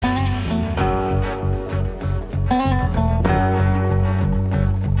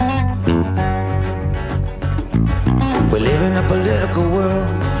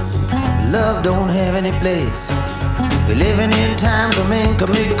any place. We're living in times when men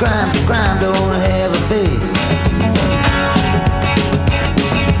commit crimes and crime don't have a face.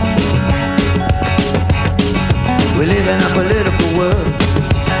 We live in a political world,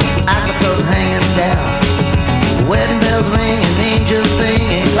 icicles hanging down, wedding bells ring and angels sing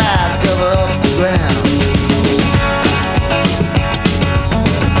and clouds cover up the ground.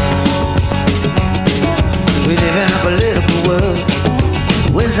 We live in a political world,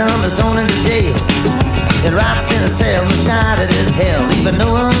 wisdom is thrown into jail. It rots in a cell in the sky that is hell, leaving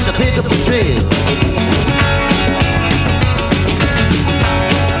no one to pick up the trail.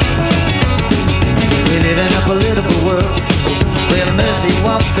 We live in a political world where mercy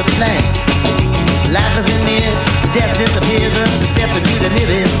walks the plank. Life is in mirrors, death disappears up the steps into the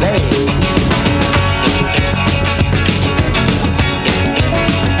nearest bank.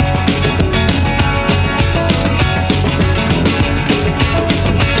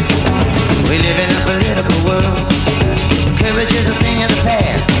 We live in a political world. Courage is a thing of the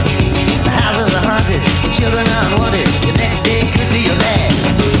past. The houses are haunted, the children are unwanted. The next day could be your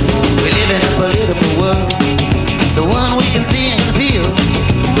last. We live in a political world, the one we can see and feel,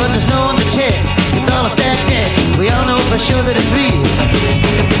 but there's no one to check. It's all a stacked deck. We all know for sure that it's real.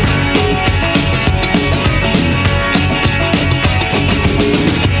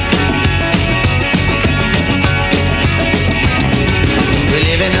 We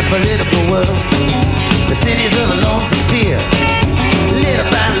live in a political world. The cities of a lonesome fear. Little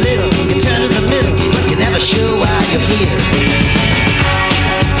by little, you turn to the middle, but you're never sure why you're here.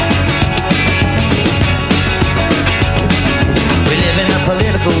 We live in a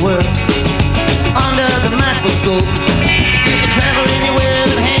political world. Under the microscope, you can travel anywhere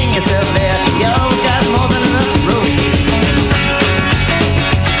and hang yourself there. You always got more than enough rope.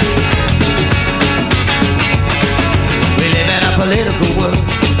 We live in a political world,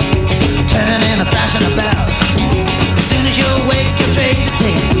 turning and thrashing about. As soon as you awake, you're trained to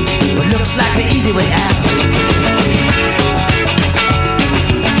take what looks like the easy way out.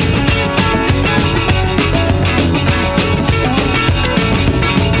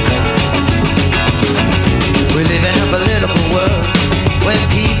 We live in a political world where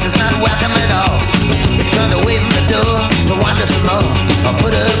peace is not welcome at all. It's turned away from the door to wander some more or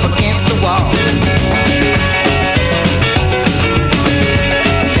put up against the wall.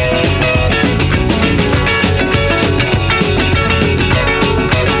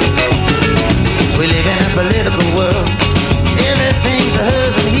 We live in a political world. Everything's a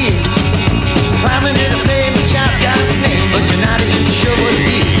hers and his. Climbing to the flame and shout God's name, but you're not even sure what it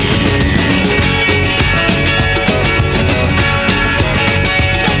is.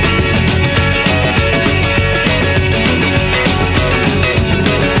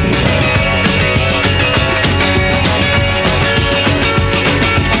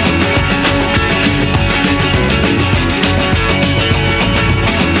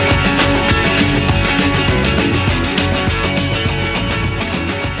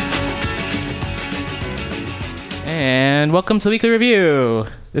 And welcome to the Weekly Review.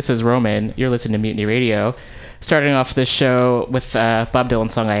 This is Roman. You're listening to Mutiny Radio. Starting off this show with Bob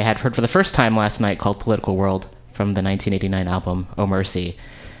Dylan's song I had heard for the first time last night called Political World from the 1989 album Oh Mercy.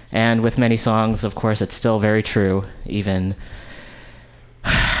 And with many songs, of course, it's still very true, even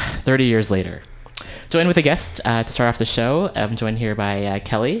 30 years later. Joined with a guest to start off the show. I'm joined here by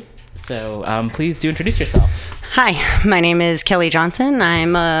Kelly. So please do introduce yourself. Hi, my name is Kelly Johnson.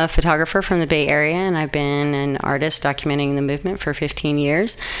 I'm a photographer from the Bay Area, and I've been an artist documenting the movement for 15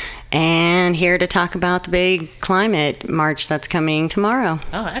 years. And here to talk about the big climate march that's coming tomorrow.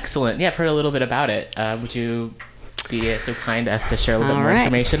 Oh, excellent. Yeah, I've heard a little bit about it. Would you be so kind as to share a little bit more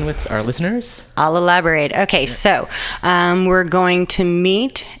information with our listeners? I'll elaborate. Okay, so we're going to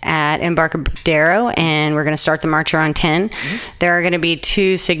meet at Embarcadero, and we're going to start the march around 10. Mm-hmm. There are going to be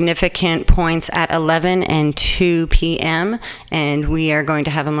two significant points at 11 and 2 p.m., and we are going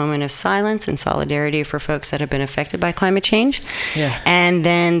to have a moment of silence and solidarity for folks that have been affected by climate change. Yeah. And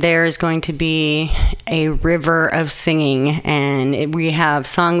then there's going to be a river of singing, and we have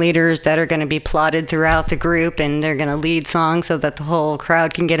song leaders that are going to be plotted throughout the group, and they're going to lead songs so that the whole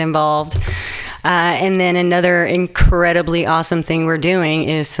crowd can get involved. And then another incredibly awesome thing we're doing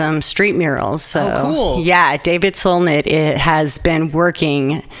is some street murals. So, cool. Yeah, David Solnit has been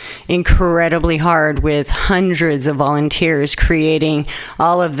working incredibly hard with hundreds of volunteers creating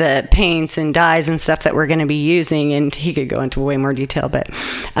all of the paints and dyes and stuff that we're going to be using. And he could go into way more detail, but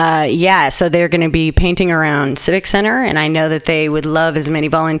so they're going to be painting around Civic Center. And I know that they would love as many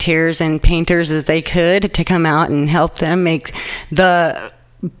volunteers and painters as they could to come out and help them make the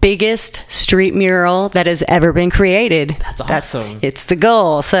biggest street mural that has ever been created. That's awesome. It's the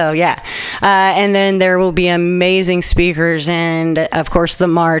goal. So yeah. And then there will be amazing speakers and of course the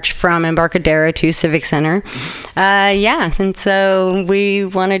march from Embarcadero to Civic Center. Yeah. And so we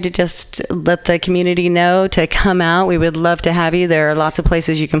wanted to just let the community know to come out. We would love to have you. There are lots of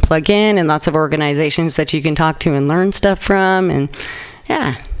places you can plug in and lots of organizations that you can talk to and learn stuff from. And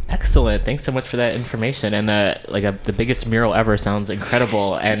yeah. Excellent. Thanks so much for that information. And the biggest mural ever sounds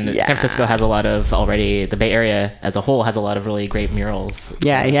incredible. And San Francisco has a lot of already, the Bay Area as a whole has a lot of really great murals.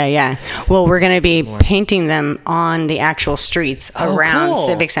 Yeah. Well, we're going to be painting them on the actual streets around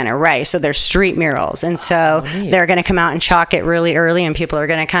Civic Center. Right. So they're street murals. And so they're going to come out and chalk it really early and people are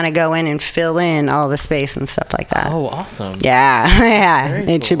going to kind of go in and fill in all the space and stuff like that. Oh, awesome. Yeah.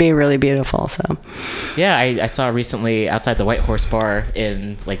 It should be really beautiful. So yeah, I saw recently outside the White Horse Bar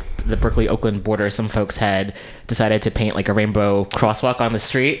in the Berkeley-Oakland border, some folks had decided to paint a rainbow crosswalk on the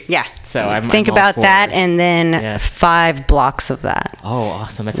street. Yeah. So I'm think all about for that and then 5 blocks of that. Oh,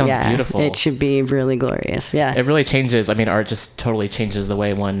 awesome. That sounds beautiful. It should be really glorious. Yeah. It really changes. I mean, art just totally changes the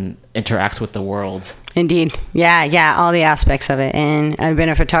way one interacts with the world. Indeed. Yeah, all the aspects of it. And I've been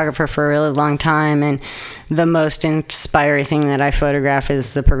a photographer for a really long time, and the most inspiring thing that I photograph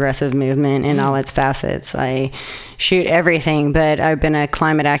is the progressive movement in all its facets. I shoot everything, but I've been a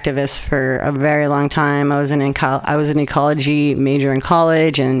climate activist for a very long time. I was an ecology major in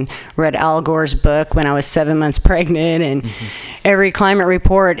college and read Al Gore's book when I was 7 months pregnant, and every climate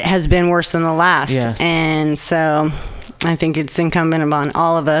report has been worse than the last. Yes. And so I think it's incumbent upon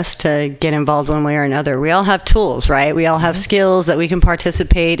all of us to get involved one way or another. We all have tools, right? We all have skills that we can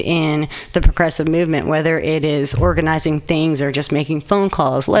participate in the progressive movement, whether it is organizing things or just making phone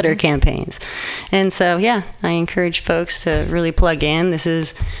calls, letter campaigns. And so, yeah, I encourage folks to really plug in. This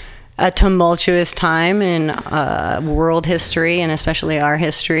is a tumultuous time in world history and especially our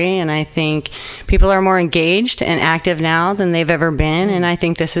history, and I think people are more engaged and active now than they've ever been, and I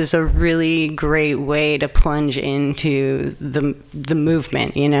think this is a really great way to plunge into the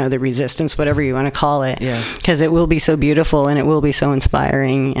movement, the resistance, whatever you want to call it, because it will be so beautiful and it will be so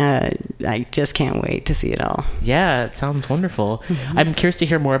inspiring. I just can't wait to see it all. Yeah, it sounds wonderful. I'm curious to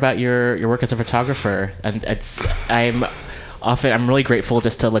hear more about your work as a photographer, and I'm really grateful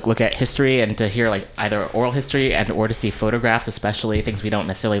just to look at history and to hear either oral history or to see photographs, especially things we don't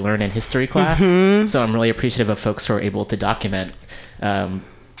necessarily learn in history class. So I'm really appreciative of folks who are able to document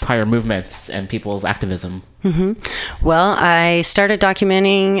prior movements and people's activism. Well, I started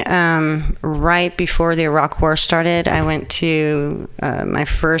documenting right before the Iraq War started. I went to my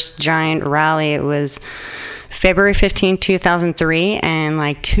first giant rally. It was February 15, 2003,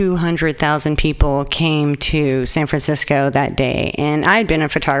 and 200,000 people came to San Francisco that day. And I'd been a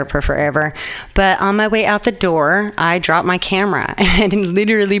photographer forever, but on my way out the door, I dropped my camera and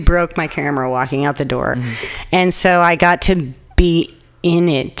literally broke my camera walking out the door. And so I got to be in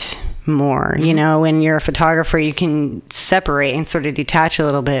it more. When you're a photographer, you can separate and sort of detach a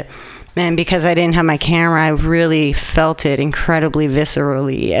little bit. And because I didn't have my camera, I really felt it incredibly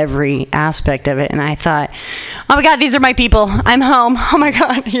viscerally, every aspect of it. And I thought, oh my God, these are my people. I'm home. Oh my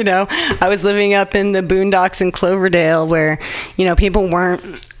God. I was living up in the boondocks in Cloverdale where,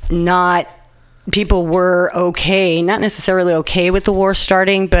 people were okay, not necessarily okay with the war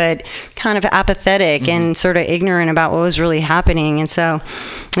starting, but kind of apathetic and sort of ignorant about what was really happening. And so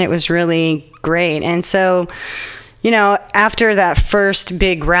it was really great. And so, after that first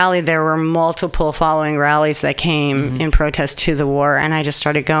big rally, there were multiple following rallies that came in protest to the war, and I just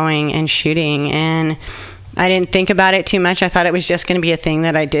started going and shooting, and I didn't think about it too much. I thought it was just going to be a thing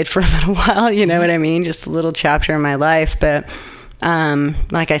that I did for a little while, you know what I mean? Just a little chapter in my life, but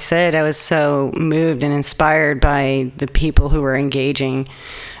like I said, I was so moved and inspired by the people who were engaging.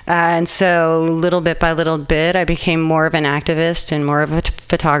 And so little bit by little bit, I became more of an activist and more of a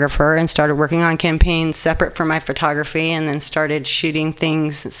photographer and started working on campaigns separate from my photography and then started shooting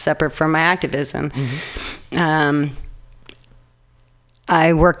things separate from my activism.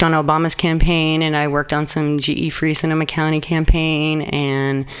 I worked on Obama's campaign and I worked on some GE Free Sonoma County campaign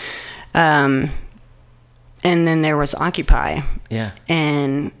and then there was Occupy. Yeah.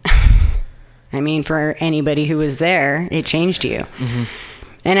 And I mean, for anybody who was there, it changed you.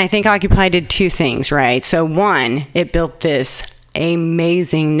 And I think Occupy did two things, right? So one, it built this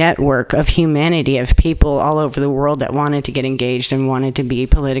amazing network of humanity, of people all over the world that wanted to get engaged and wanted to be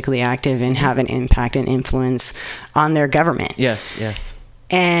politically active and have an impact and influence on their government. Yes, yes.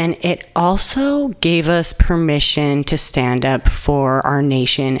 And it also gave us permission to stand up for our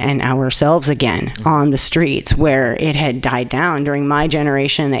nation and ourselves again on the streets, where it had died down during my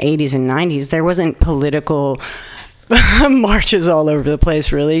generation in the 80s and 90s. There wasn't political marches all over the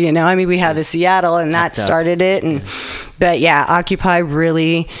place, really. You know, I mean, we had the Seattle, and that started it. And but yeah, Occupy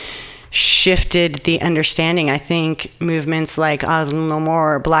really shifted the understanding. I think movements like No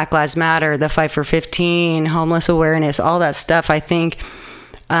More, Black Lives Matter, the Fight for 15, homeless awareness, all that stuff, I think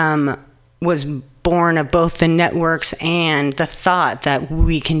was born of both the networks and the thought that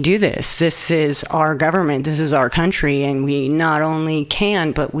we can do this. This is our government. This is our country. And we not only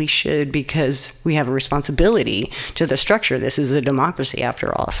can, but we should, because we have a responsibility to the structure. This is a democracy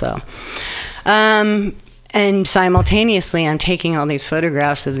after all. So, and simultaneously, I'm taking all these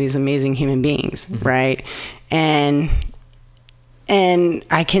photographs of these amazing human beings, right? And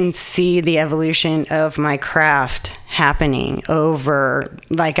I can see the evolution of my craft happening over,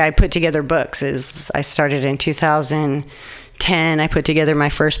 like, I put together books. I started in 2010. I put together my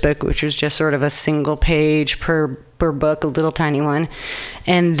first book, which was just sort of a single page per book, a little tiny one.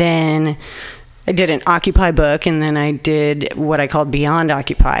 And then I did an Occupy book, and then I did what I called Beyond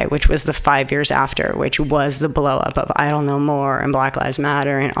Occupy, which was the 5 years after, which was the blow up of I Don't Know More and Black Lives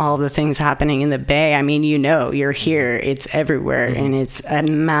Matter and all the things happening in the Bay. I mean, you know, you're here, it's everywhere, and it's a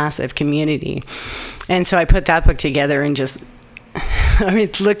massive community. And so I put that book together and just, I mean,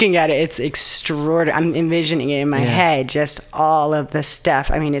 looking at it, it's extraordinary. I'm envisioning it in my head, just all of the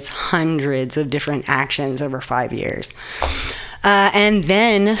stuff. I mean, it's hundreds of different actions over 5 years. And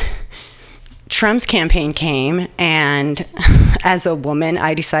then Trump's campaign came, and as a woman,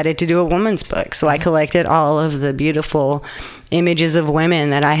 I decided to do a woman's book. So I collected all of the beautiful images of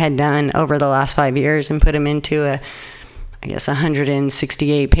women that I had done over the last 5 years and put them into a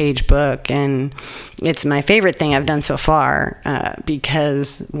 168-page book. And it's my favorite thing I've done so far,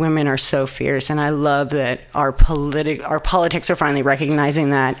 because women are so fierce, and I love that our politics are finally recognizing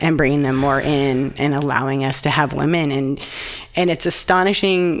that and bringing them more in and allowing us to have women. And it's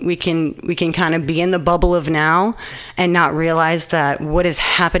astonishing. We can kind of be in the bubble of now and not realize that what is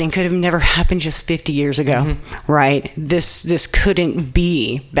happening could have never happened just 50 years ago, right? This couldn't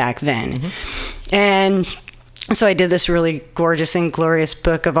be back then. And so I did this really gorgeous and glorious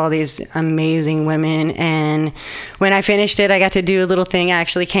book of all these amazing women. And when I finished it, I got to do a little thing. I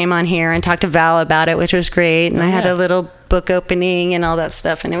actually came on here and talked to Val about it, which was great. And I had a little book opening and all that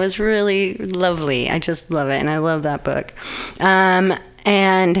stuff. And it was really lovely. I just love it. And I love that book.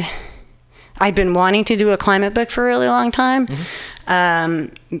 And I'd been wanting to do a climate book for a really long time.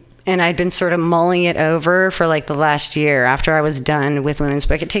 And I'd been sort of mulling it over for like the last year after I was done with women's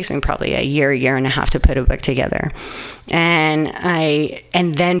book. It takes me probably a year and a half to put a book together. And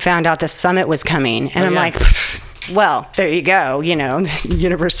then found out the summit was coming. And I'm like, well, there you go. You know, the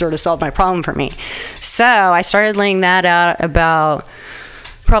universe sort of solved my problem for me. So I started laying that out about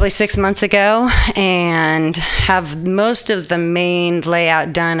probably 6 months ago, and have most of the main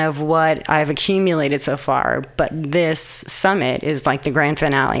layout done of what I've accumulated so far. But this summit is like the grand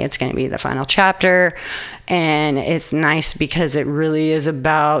finale. It's going to be the final chapter, and it's nice because it really is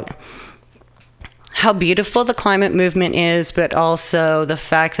about how beautiful the climate movement is, but also the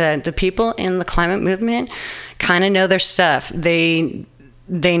fact that the people in the climate movement kind of know their stuff.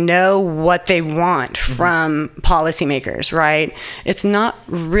 They know what they want from policymakers, right? It's not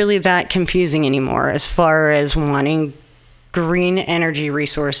really that confusing anymore as far as wanting green energy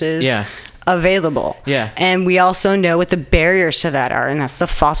resources available. And we also know what the barriers to that are, and that's the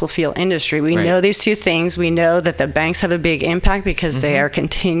fossil fuel industry. We know these two things. We know that the banks have a big impact because they are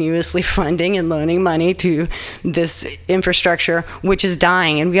continuously funding and loaning money to this infrastructure, which is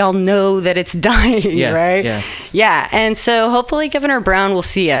dying, and we all know that it's dying, right? And so hopefully Governor Brown will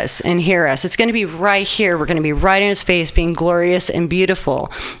see us and hear us. It's going to be right here. We're going to be right in his face, being glorious and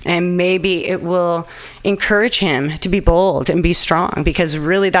beautiful, and maybe it will encourage him to be bold and be strong, because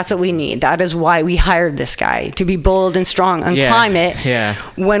really that's what we need. That is why we hired this guy, to be bold and strong on climate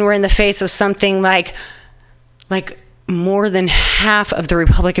when we're in the face of something like more than half of the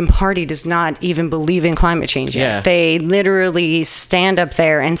Republican Party does not even believe in climate change yet. They literally stand up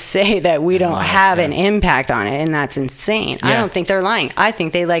there and say that we don't have an impact on it, and that's insane. I don't think they're lying. I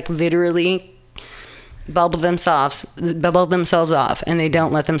think they literally bubble themselves off, and they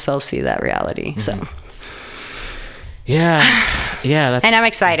don't let themselves see that reality. So and I'm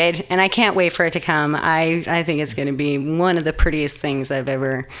excited, and I can't wait for it to come. I think it's going to be one of the prettiest things I've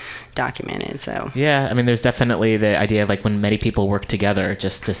ever documented. So I mean, there's definitely the idea of when many people work together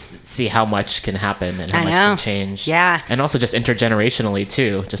just to see how much can happen and how much can change. And also just intergenerationally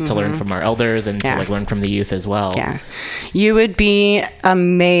too, just to learn from our elders and to learn from the youth as well. You would be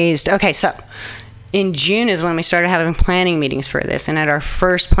amazed. Okay, so in June is when we started having planning meetings for this. And at our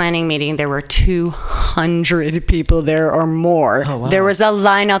first planning meeting, there were 200 people there or more. Oh, wow. There was a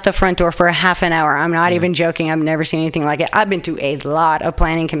line out the front door for a half an hour. I'm not even joking. I've never seen anything like it. I've been to a lot of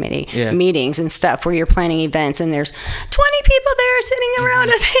planning committee meetings and stuff where you're planning events and there's 20 people there sitting around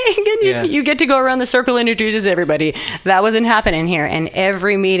a thing and you get to go around the circle and introduce everybody. That wasn't happening here. And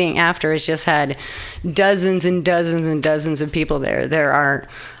every meeting after has just had dozens and dozens and dozens of people there. There are,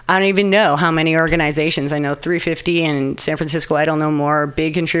 I don't even know how many organizations. I know 350 in San Francisco. I don't know more.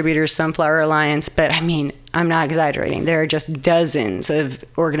 Big contributors, Sunflower Alliance. But I mean, I'm not exaggerating. There are just dozens of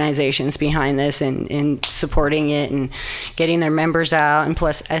organizations behind this and supporting it and getting their members out. And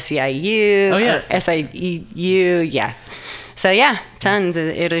plus SEIU, SIU, So yeah, tons.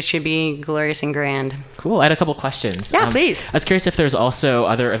 It should be glorious and grand. Cool. I had a couple questions. Yeah, please. I was curious if there's also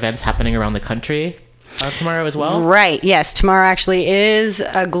other events happening around the country tomorrow as well? Right. Yes. Tomorrow actually is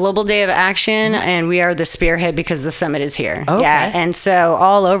a global day of action, and we are the spearhead because the summit is here. Okay. Yeah. And so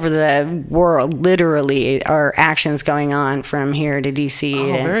all over the world, literally, are actions going on from here to DC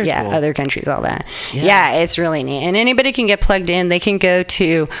very to cool. other countries, all that. Yeah, it's really neat. And anybody can get plugged in. They can go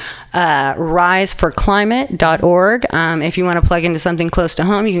to riseforclimate.org. If you want to plug into something close to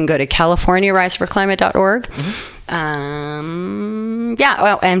home, you can go to californiariseforclimate.org.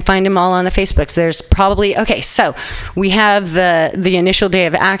 And find them all on the Facebooks. There's probably, so we have the initial day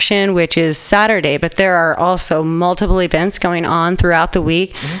of action, which is Saturday, but there are also multiple events going on throughout the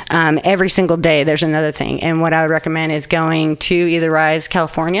week. Every single day there's another thing. And what I would recommend is going to either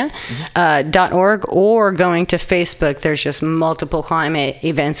risecalifornia.org or going to Facebook. There's just multiple climate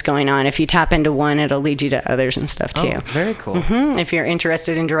events going on. If you tap into one, it'll lead you to others and stuff too. Oh, very cool. If you're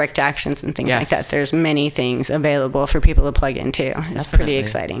interested in direct actions and things like that, there's many things available for people to plug into. It's pretty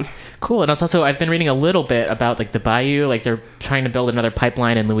exciting. Cool. And it's also, I've been reading a little bit about like the Bayou, like they're trying to build another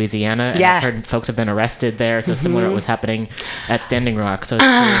pipeline in Louisiana. And I've heard folks have been arrested there. So similar to what was happening at Standing Rock. So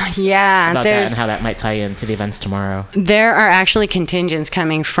it's curious about that and how that might tie into the events tomorrow. There are actually contingents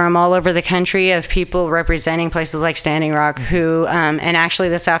coming from all over the country of people representing places like Standing Rock who, and actually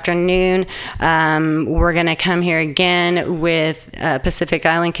this afternoon, we're going to come here again with a Pacific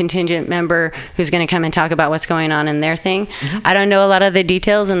Island contingent member who's going to come and talk about what's going on in their thing. I don't know a lot of the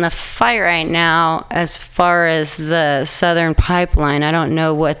details in the fight right now as far as the Southern Pipeline. I don't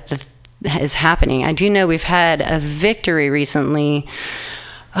know what is happening. I do know we've had a victory recently.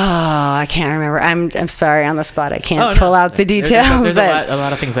 I can't remember. I'm sorry, on the spot. I can't pull out the details. There's a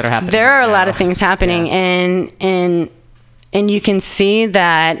lot of things that are happening. There are a lot of things happening, and you can see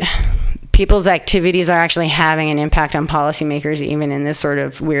that people's activities are actually having an impact on policymakers, even in this sort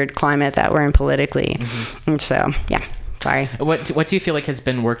of weird climate that we're in politically. And so, sorry. What do you feel like has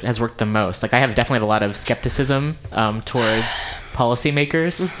worked the most? Like I definitely have a lot of skepticism towards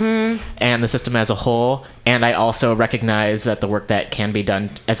policymakers and the system as a whole, and I also recognize that the work that can be done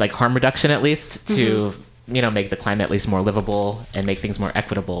as like harm reduction at least to make the climate at least more livable and make things more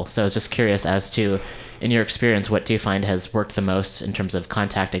equitable. So I was just curious as to, in your experience, what do you find has worked the most in terms of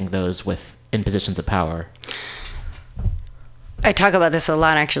contacting those in positions of power? I talk about this a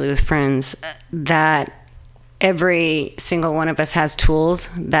lot actually with friends, that every single one of us has tools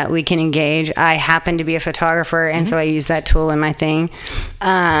that we can engage. I happen to be a photographer, and so I use that tool in my thing.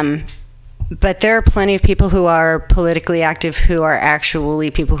 But there are plenty of people who are politically active who are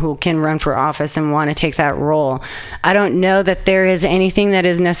actually people who can run for office and want to take that role. I don't know that there is anything that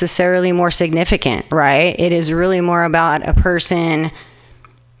is necessarily more significant, right? It is really more about a person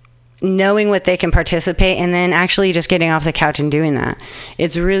knowing what they can participate and then actually just getting off the couch and doing that.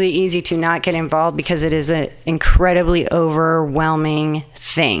 It's really easy to not get involved because it is an incredibly overwhelming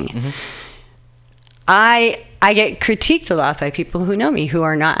thing. I get critiqued a lot by people who know me who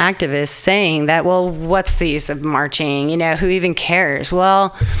are not activists, saying that, well, what's the use of marching? Who even cares?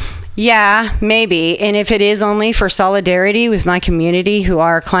 Well, yeah, maybe. And if it is only for solidarity with my community who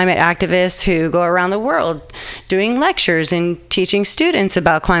are climate activists who go around the world doing lectures and teaching students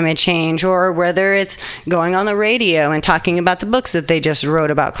about climate change, or whether it's going on the radio and talking about the books that they just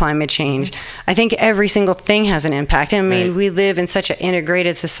wrote about climate change, I think every single thing has an impact. I mean, we live in such an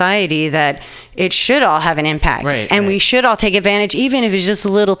integrated society that it should all have an impact. And we should all take advantage, even if it's just a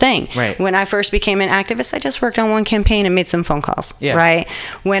little thing. When I first became an activist, I just worked on one campaign and made some phone calls.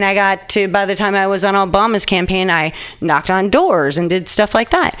 When I by the time I was on Obama's campaign, I knocked on doors and did stuff like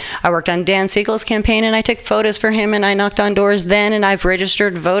that. I worked on Dan Siegel's campaign and I took photos for him and I knocked on doors then, and I've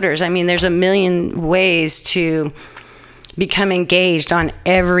registered voters. I mean, there's a million ways to become engaged on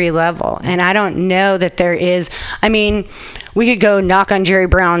every level. And I don't know that there is, we could go knock on Jerry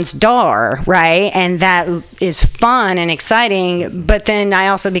Brown's door, right? And that is fun and exciting, but then I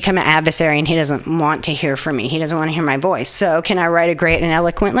also become an adversary and he doesn't want to hear from me. He doesn't want to hear my voice. So can I write a great and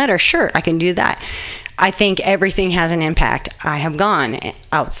eloquent letter? Sure, I can do that. I think everything has an impact. I have gone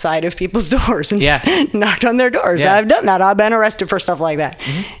outside of people's doors and knocked on their doors. I've done that. I've been arrested for stuff like that.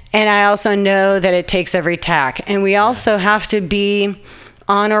 And I also know that it takes every tack. And we also have to be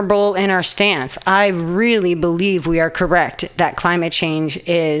honorable in our stance. I really believe we are correct that climate change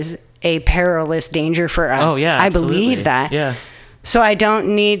is a perilous danger for us. Oh, yeah, I absolutely. believe that. Yeah. So I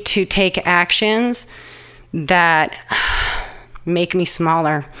don't need to take actions that make me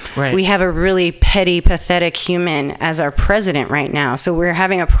smaller. Right. We have a really petty, pathetic human as our president right now. So we're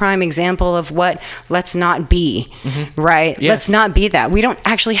having a prime example of what let's not be, right? Yes. Let's not be that. We don't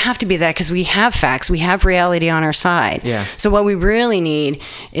actually have to be that because we have facts. We have reality on our side. Yeah. So what we really need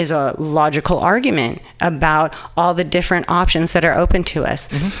is a logical argument about all the different options that are open to us.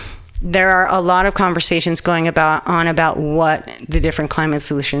 There are a lot of conversations going on about what the different climate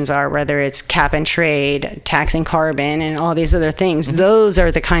solutions are, whether it's cap and trade, taxing carbon, and all these other things. Those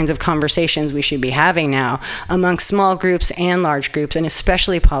are the kinds of conversations we should be having now amongst small groups and large groups, and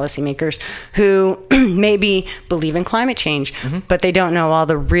especially policymakers who maybe believe in climate change, but they don't know all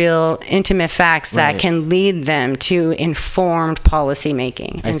the real intimate facts that can lead them to informed policy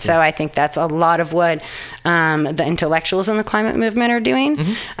making. And so I think that's a lot of what the intellectuals in the climate movement are doing.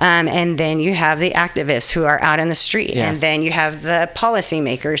 And then you have the activists who are out in the street. And then you have the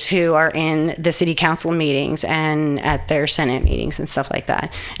policymakers who are in the city council meetings and at their Senate meetings and stuff like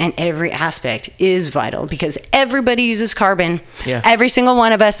that. And every aspect is vital because everybody uses carbon. Every single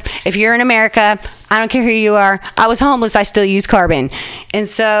one of us. If you're in America, I don't care who you are. I was homeless. I still use carbon. And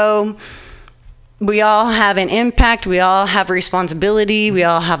so we all have an impact. We all have a responsibility. We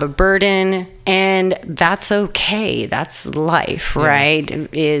all have a burden. And that's okay. That's life, right?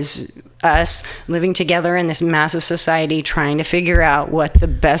 Is us living together in this massive society trying to figure out what the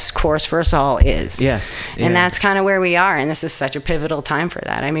best course for us all is. And that's kind of where we are. And this is such a pivotal time for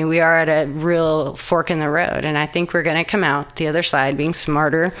that. I mean, we are at a real fork in the road. And I think we're going to come out the other side being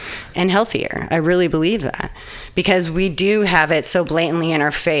smarter and healthier. I really believe that. Because we do have it so blatantly in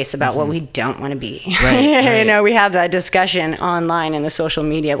our face about what we don't want to be. You know, we have that discussion online in the social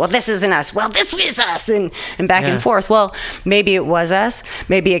media. Well, this isn't us. Well, this is us. And back and forth. Well, maybe it was us.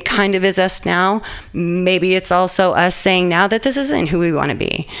 Maybe it kind of is us now. Maybe it's also us saying now that this isn't who we want to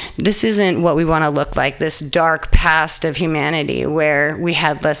be. This isn't what we want to look like. This dark past of humanity where we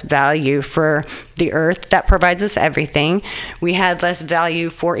had less value for the earth that provides us everything. We had less value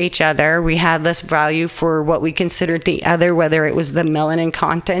for each other. We had less value for what we considered the other, whether it was the melanin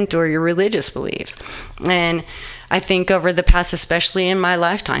content or your religious beliefs. And I think over the past, especially in my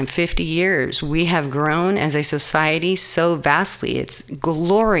lifetime, 50 years, we have grown as a society so vastly. It's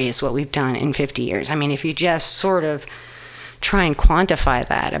glorious what we've done in 50 years. I mean, if you just sort of try and quantify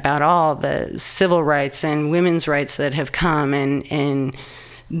that about all the civil rights and women's rights that have come and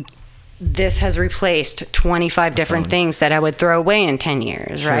this has replaced 25 different things that I would throw away in 10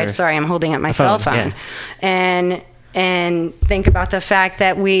 years, right? Sorry, I'm holding up my cell phone. And think about the fact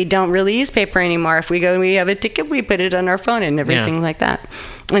that we don't really use paper anymore. If we have a ticket, we put it on our phone and everything like that.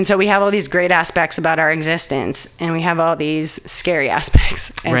 And so we have all these great aspects about our existence, and we have all these scary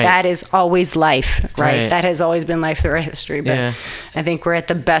aspects. And that is always life, right? That has always been life through our history. But I think we're at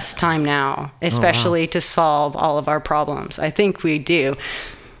the best time now, especially to solve all of our problems. I think we do.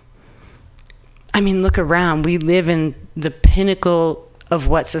 I mean, look around. We live in the pinnacle of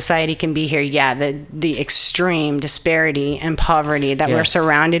what society can be here. The extreme disparity and poverty that we're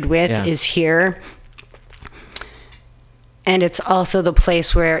surrounded with is here. And it's also the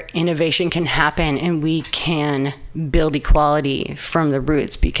place where innovation can happen and we can build equality from the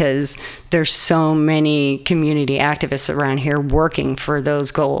roots because there's so many community activists around here working for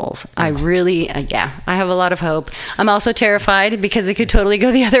those goals. I really, I have a lot of hope. I'm also terrified because it could totally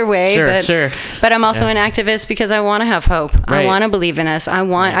go the other way. But I'm also an activist because I want to have hope. I want to believe in us.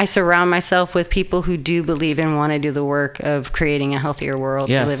 I surround myself with people who do believe and want to do the work of creating a healthier world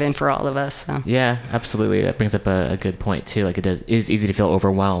to live in for all of us. So. Yeah, absolutely. That brings up a good point too. Like it is easy to feel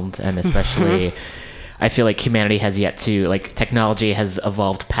overwhelmed, and especially I feel like humanity has yet to, like, technology has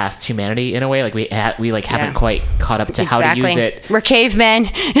evolved past humanity in a way. Like we haven't quite caught up to how to use it. We're cavemen.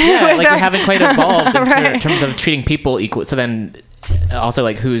 Yeah, like we haven't quite evolved in terms of treating people equal. So then also,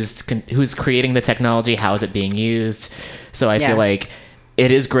 like, who's creating the technology? How is it being used? So I feel like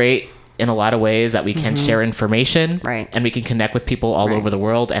it is great in a lot of ways that we can share information and we can connect with people all over the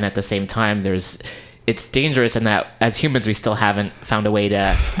world. And at the same time, it's dangerous in that as humans we still haven't found a way to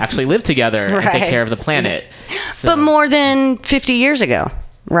actually live together and take care of the planet. So. But more than 50 years ago,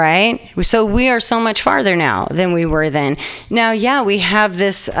 right? So we are so much farther now than we were then. Now, yeah, we have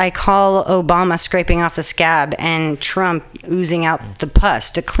this, I call Obama scraping off the scab and Trump oozing out the pus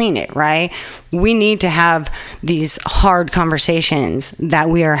to clean it, right? We need to have these hard conversations that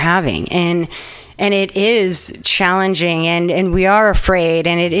we are having. And it is challenging, and we are afraid,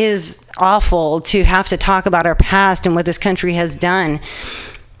 and it is awful to have to talk about our past and what this country has done.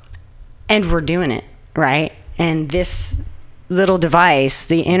 And we're doing it, right? And this little device,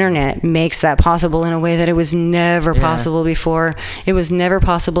 the internet, makes that possible in a way that it was never possible before. It was never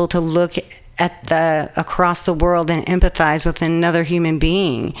possible to look at across the world and empathize with another human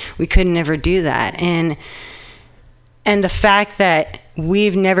being. We could never do that. And the fact that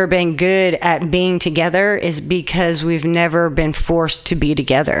we've never been good at being together is because we've never been forced to be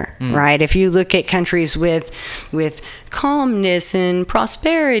together, right? If you look at countries with calmness and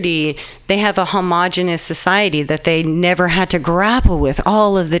prosperity, they have a homogenous society that they never had to grapple with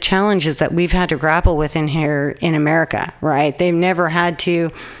all of the challenges that we've had to grapple with in here in America, right? They've never had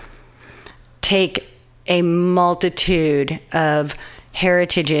to take a multitude of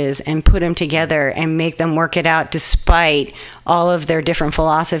heritages and put them together and make them work it out despite all of their different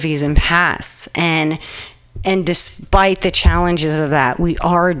philosophies and pasts. And despite the challenges of that, we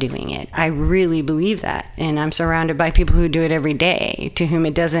are doing it. I really believe that. And I'm surrounded by people who do it every day, to whom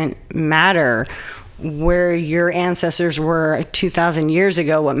it doesn't matter where your ancestors were 2,000 years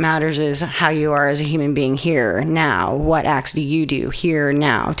ago. What matters is how you are as a human being here now. What acts do you do here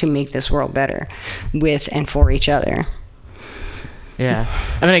now to make this world better with and for each other? Yeah.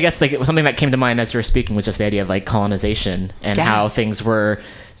 I mean, I guess like something that came to mind as you were speaking was just the idea of like colonization and how things were,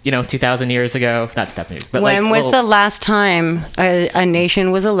 2,000 years ago, not 2,000 years, but when was the last time a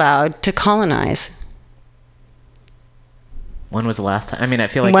nation was allowed to colonize? When was the last time? I mean, I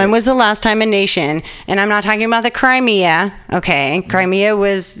feel like... When was the last time a nation, and I'm not talking about the Crimea, okay? Crimea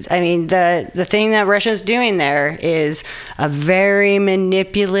was, the thing that Russia's doing there is a very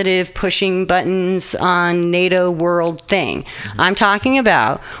manipulative, pushing buttons on NATO world thing. I'm talking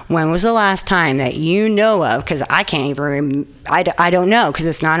about when was the last time that you know of, because I can't even, I don't know, because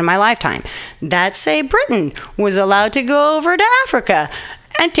it's not in my lifetime, that, say, Britain was allowed to go over to Africa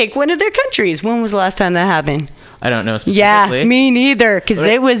and take one of their countries. When was the last time that happened? I don't know specifically. Yeah, me neither, because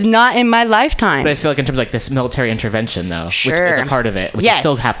it was not in my lifetime. But I feel like in terms of like this military intervention, though, which is a part of it, which is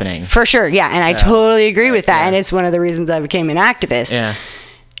still happening. For sure, yeah, and I totally agree with that, and it's one of the reasons I became an activist. Yeah.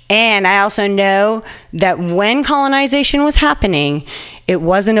 And I also know that when colonization was happening, it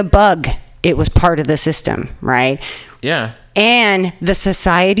wasn't a bug. It was part of the system, right? Yeah. And the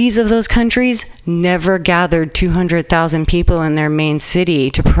societies of those countries never gathered 200,000 people in their main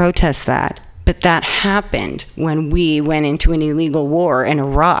city to protest that. But that happened when we went into an illegal war in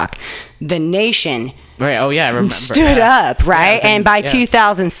Iraq. The nation I remember. stood up, right? Yeah, and by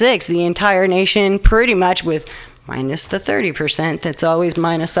 2006, the entire nation, pretty much with minus the 30%, that's always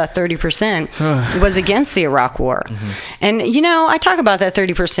minus that 30%, was against the Iraq war. And, I talk about that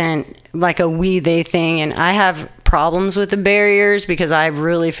 30% like a we, they thing, and I have problems with the barriers because I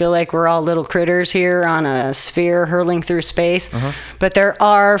really feel like we're all little critters here on a sphere hurling through space. But there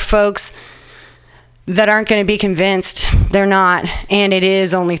are folks that aren't going to be convinced. They're not. And it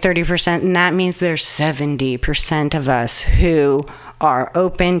is only 30%. And that means there's 70% of us who are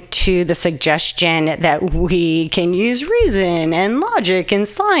open to the suggestion that we can use reason and logic and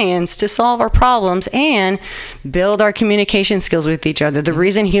science to solve our problems and build our communication skills with each other. The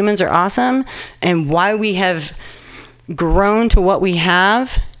reason humans are awesome and why we have grown to what we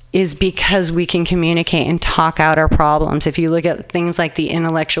have is because we can communicate and talk out our problems. If you look at things like the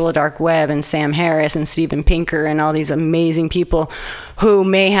intellectual dark web and Sam Harris and Steven Pinker and all these amazing people who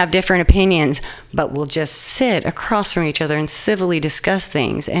may have different opinions, but will just sit across from each other and civilly discuss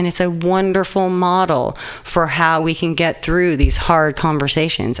things. And it's a wonderful model for how we can get through these hard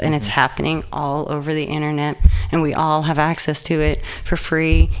conversations. And it's happening all over the internet, and we all have access to it for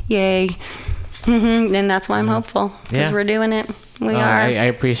free. Yay. And that's why I'm hopeful, because we're doing it. We are. I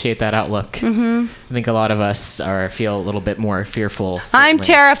appreciate that outlook. I think a lot of us feel a little bit more fearful. Certainly. I'm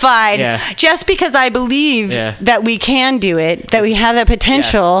terrified. Just because I believe that we can do it, that we have that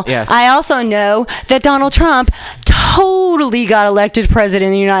potential. Yes. I also know that Donald Trump totally got elected president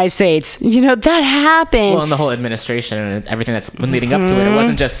of the United States. That happened. Well, and the whole administration and everything that's been leading up to it, it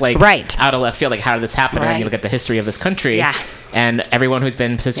wasn't just like out of left field, like how did this happen? And then you look at the history of this country. and everyone who's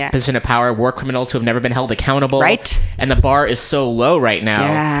been in position of power, war criminals who have never been held accountable. Right. And the bar is so low right now.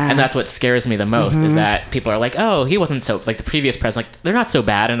 Yeah. And that's what scares me the most, is that people are like, oh, he wasn't so, like the previous president, like, they're not so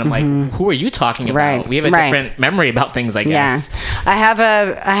bad. And I'm like, who are you talking about? Right. We have a different memory about things, I guess. Yeah.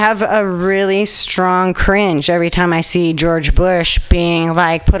 I have a really strong cringe every time I see George Bush being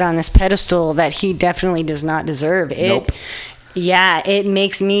like put on this pedestal that he definitely does not deserve. Nope. Yeah, it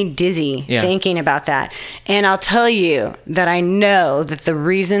makes me dizzy thinking about that. And I'll tell you that I know that the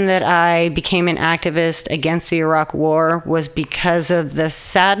reason that I became an activist against the Iraq War was because of the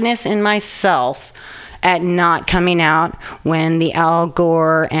sadness in myself at not coming out when the Al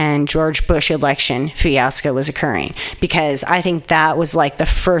Gore and George Bush election fiasco was occurring. Because I think that was like the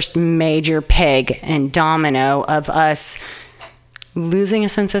first major peg and domino of us losing a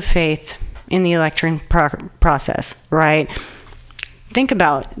sense of faith in the election process, right? Think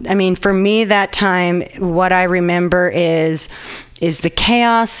about, I mean, for me that time, what I remember is the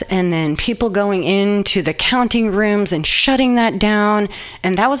chaos, and then people going into the counting rooms and shutting that down.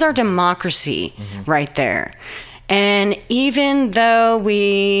 And that was our democracy right there. And even though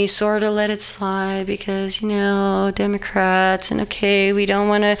we sort of let it slide because, you know, Democrats and okay, we don't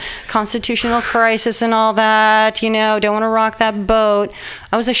want a constitutional crisis and all that, you know, don't want to rock that boat.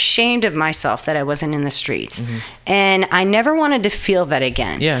 I was ashamed of myself that I wasn't in the streets. And I never wanted to feel that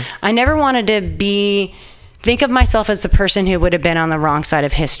again. Yeah. I never wanted to think of myself as the person who would have been on the wrong side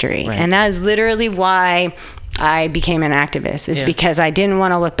of history. Right. And that is literally why I became an activist, is because I didn't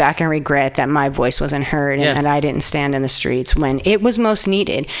want to look back and regret that my voice wasn't heard and I didn't stand in the streets when it was most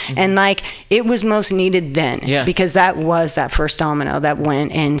needed. And like, it was most needed then, because that was that first domino that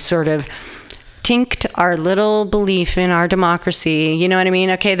went and sort of tinked our little belief in our democracy. You know what I mean?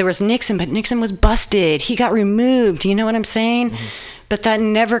 Okay, there was Nixon, but Nixon was busted. He got removed. You know what I'm saying? But that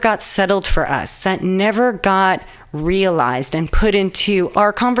never got settled for us. That never got realized and put into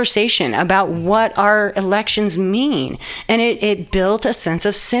our conversation about what our elections mean. And it built a sense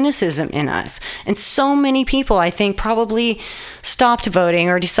of cynicism in us. And so many people, I think, probably stopped voting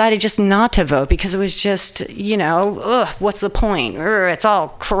or decided just not to vote because it was just, you know, what's the point? It's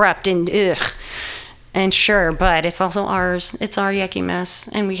all corrupt and ugh. And sure, but it's also ours. It's our yucky mess,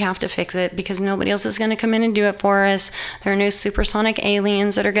 and we have to fix it because nobody else is going to come in and do it for us. There are no supersonic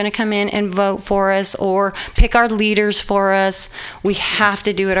aliens that are going to come in and vote for us or pick our leaders for us. We have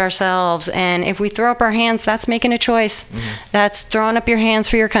to do it ourselves. And if we throw up our hands, that's making a choice. That's throwing up your hands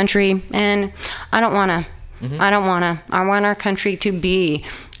for your country. And I don't want to. I want our country to be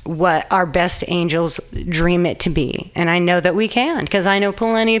what our best angels dream it to be. And I know that we can, because I know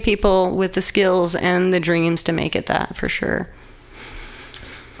plenty of people with the skills and the dreams to make it that, for sure.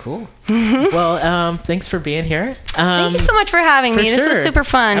 Cool. Well, thanks for being here. Thank you so much for having me. This was super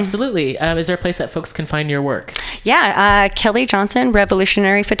fun. Absolutely. Is there a place that folks can find your work? Yeah, Kelly Johnson,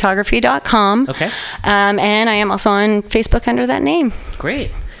 revolutionaryphotography.com. Okay. And I am also on Facebook under that name.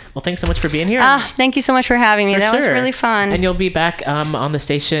 Great. Well, thanks so much for being here. Thank you so much for having me. That was really fun. And you'll be back on the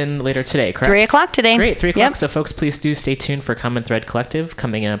station later today, correct? 3 o'clock today. Great, 3 o'clock. Yep. So folks, please do stay tuned for Common Thread Collective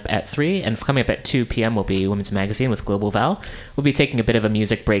coming up at 3. And coming up at 2 p.m. will be Women's Magazine with Global Val. We'll be taking a bit of a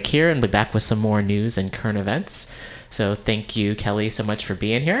music break here and be back with some more news and current events. So thank you, Kelly, so much for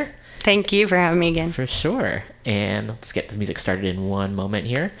being here. Thank you for having me again. For sure. And let's get the music started in one moment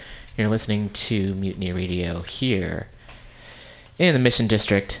here. You're listening to Mutiny Radio here in the Mission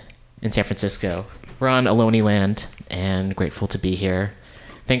District in San Francisco. We're on Ohlone land and grateful to be here.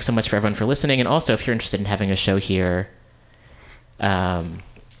 Thanks so much for everyone for listening. And also, if you're interested in having a show here,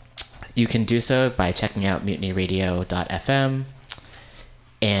 you can do so by checking out mutinyradio.fm.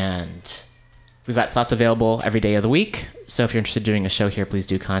 And we've got slots available every day of the week. So if you're interested in doing a show here, please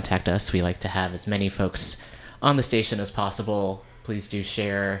do contact us. We like to have as many folks on the station as possible. Please do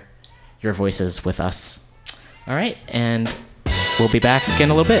share your voices with us. All right, and we'll be back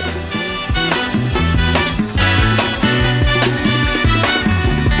in a little bit.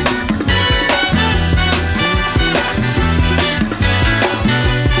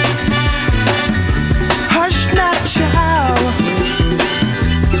 Hush now, child,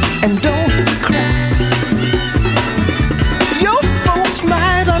 and don't cry. Your folks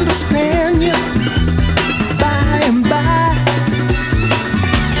might understand you by and by.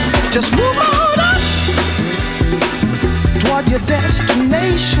 Just move on up toward your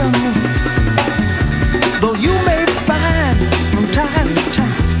destination, though you may find from time to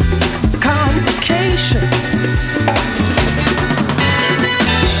time complication.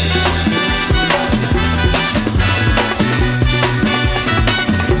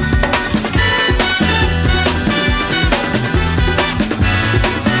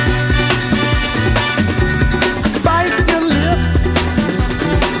 Bite your lip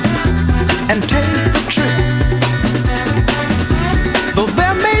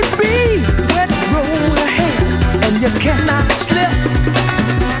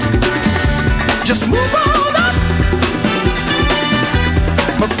Move on up.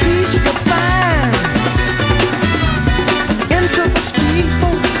 For peace you find into the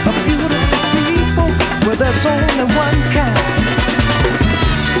steeple of beautiful people where there's only one kind.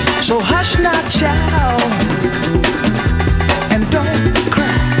 So hush now, child, and don't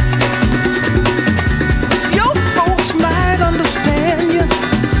cry. Your folks might understand you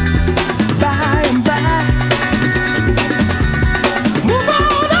by and by. Move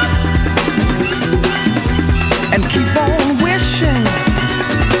on up and keep on wishing.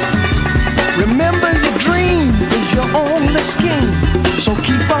 Remember your dream is your only scheme, so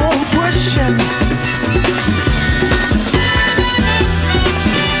keep on pushing.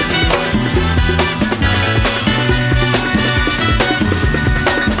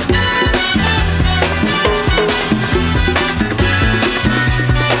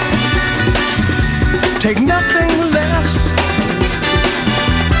 Take nothing less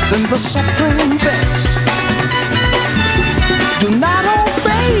than the supreme best. Do not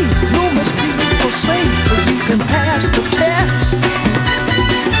obey, you must be forsake, but you can pass the test.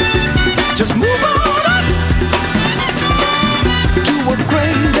 Just move on up to a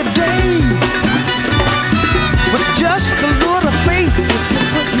greater day. With just a little faith, if you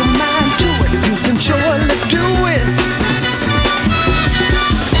put your mind to it, you can surely do it.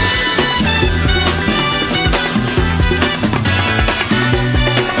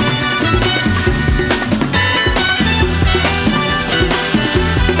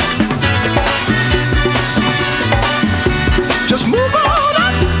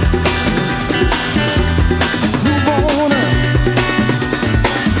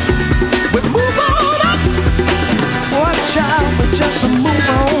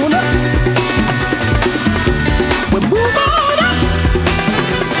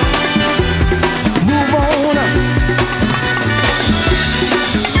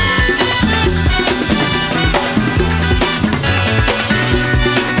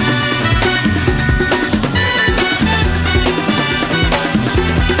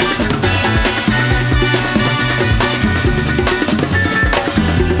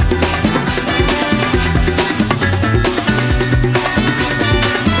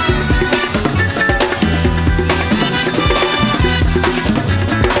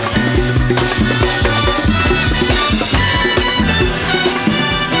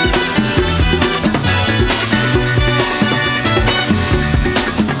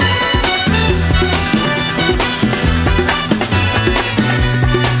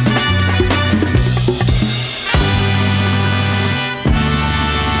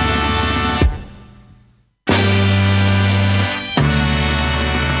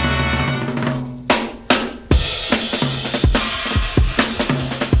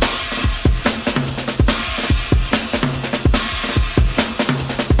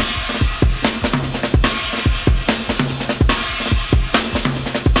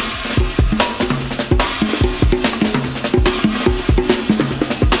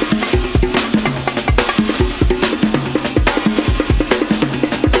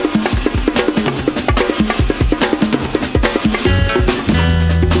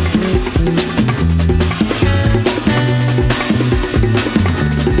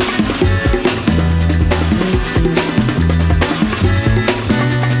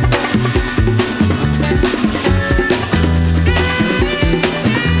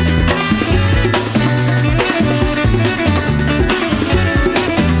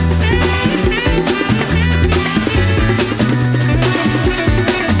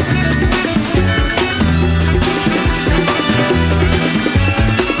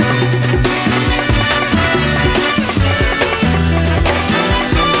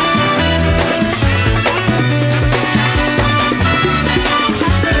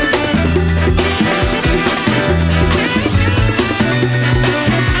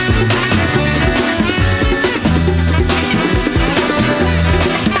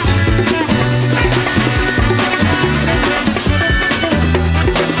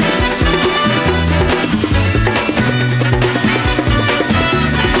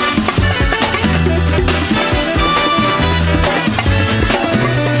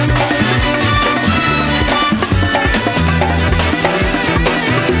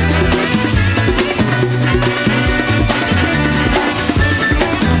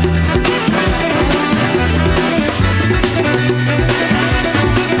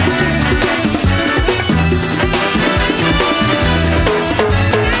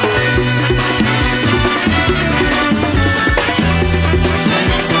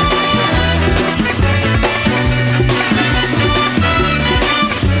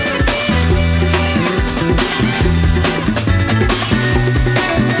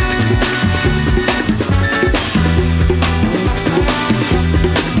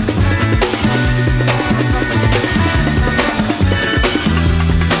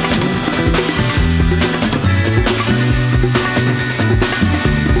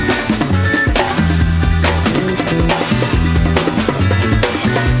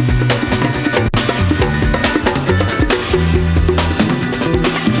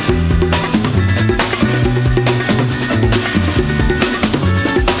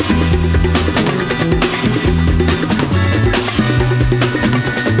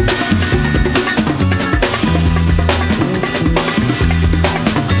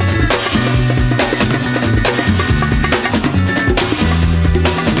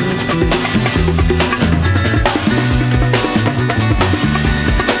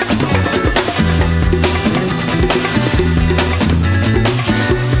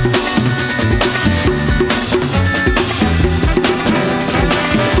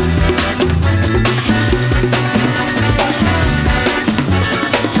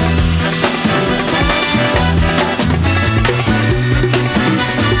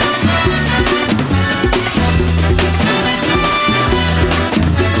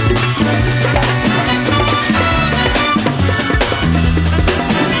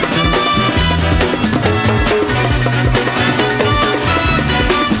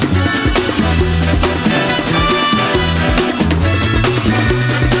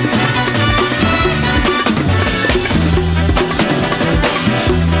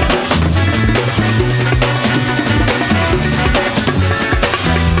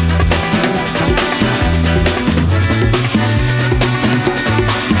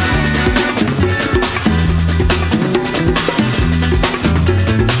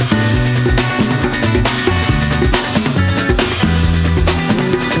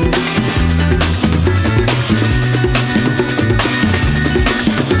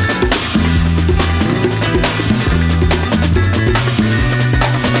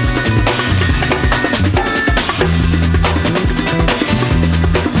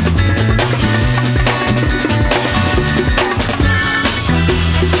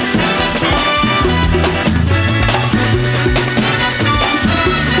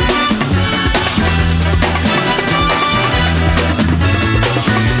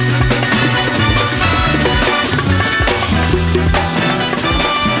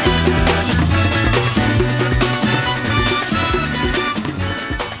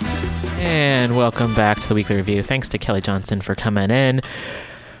 welcome back to the Weekly Review. Thanks to Kelly Johnson for coming in.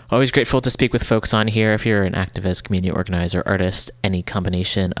 Always grateful to speak with folks on here. If you're an activist, community organizer, artist, any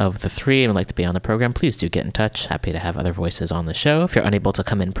combination of the three and would like to be on the program, please do get in touch. Happy to have other voices on the show. If you're unable to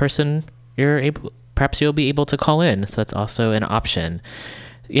come in person, perhaps you'll be able to call in, so that's also an option.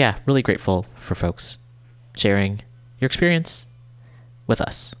 Yeah, really grateful for folks sharing your experience with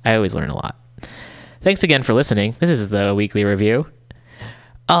us. I always learn a lot. Thanks again for listening. This is the Weekly Review.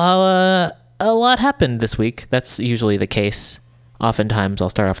 A lot happened this week. That's usually the case. Oftentimes, I'll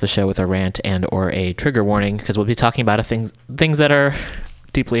start off the show with a rant and or a trigger warning, because we'll be talking about things that are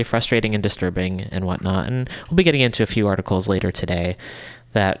deeply frustrating and disturbing and whatnot. And we'll be getting into a few articles later today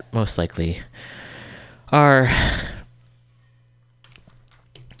that most likely would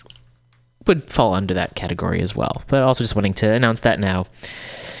fall under that category as well. But also just wanting to announce that now,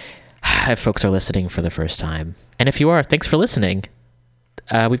 if folks are listening for the first time. And if you are, thanks for listening.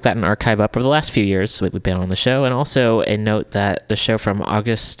 We've got an archive up over the last few years we've been on the show, and also a note that the show from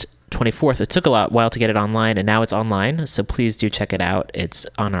August 24th, it took a while to get it online, and now it's online, so please do check it out. It's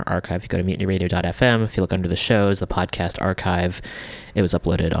on our archive. You go to MutinyRadio.fm. If you look under the shows, the podcast archive, it was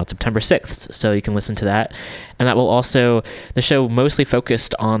uploaded on September 6th, so you can listen to that. And that will also, the show mostly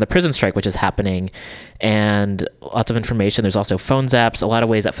focused on the prison strike, which is happening, and lots of information. There's also phone zaps, a lot of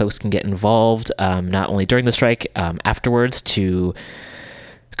ways that folks can get involved, not only during the strike, afterwards, to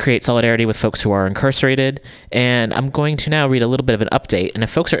create solidarity with folks who are incarcerated. And I'm going to now read a little bit of an update. And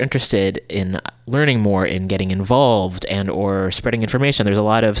if folks are interested in learning more, in getting involved and or spreading information, there's a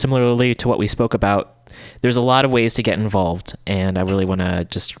lot of, similarly to what we spoke about, there's a lot of ways to get involved. And I really want to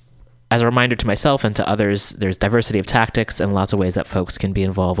just, as a reminder to myself and to others, there's diversity of tactics and lots of ways that folks can be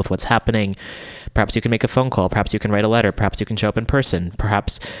involved with what's happening. Perhaps you can make a phone call. Perhaps you can write a letter. Perhaps you can show up in person.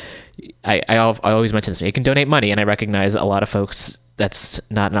 Perhaps, I always mention this, you can donate money. And I recognize a lot of folks, that's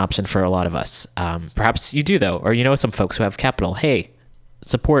not an option for a lot of us. Perhaps you do, though, or you know some folks who have capital. Hey,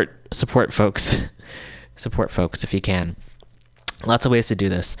 support folks. Support folks if you can. Lots of ways to do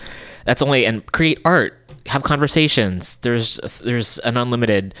this. And create art, have conversations. There's an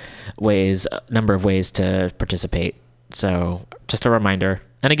unlimited number of ways to participate. So just a reminder.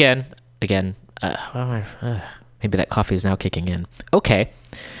 And again, maybe that coffee is now kicking in. Okay.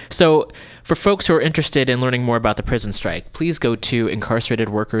 So for folks who are interested in learning more about the prison strike, please go to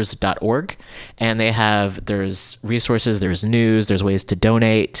incarceratedworkers.org, and there's resources, there's news, there's ways to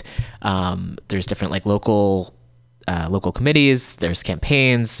donate, there's different local committees, there's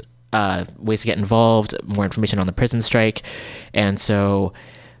campaigns, ways to get involved, more information on the prison strike. And so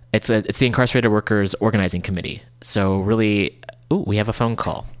it's the Incarcerated Workers Organizing Committee. So really, we have a phone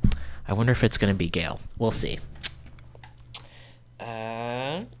call. I wonder if it's going to be Gail. We'll see.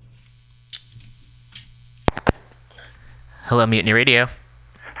 Hello, Mutiny Radio.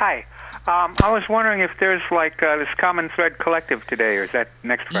 Hi. I was wondering if there's this Common Thread Collective today, or is that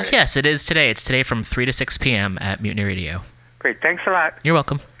next Friday? Yes, it is today. It's today from 3 to 6 p.m. at Mutiny Radio. Great. Thanks a lot. You're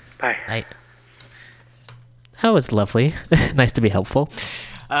welcome. Bye. Bye. That was lovely. Nice to be helpful.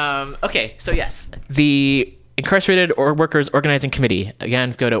 Okay, so yes, the Incarcerated Workers Organizing Committee.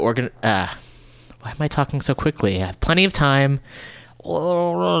 Again, go to why am I talking so quickly? I have plenty of time.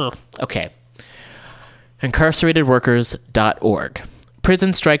 Okay. Incarceratedworkers.org.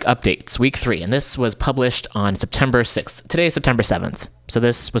 Prison strike updates, week 3. And this was published on September 6th. Today is September 7th. So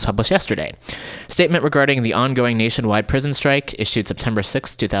this was published yesterday. Statement regarding the ongoing nationwide prison strike, issued September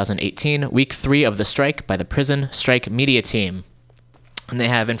 6th, 2018. Week 3 of the strike by the Prison Strike Media Team. And they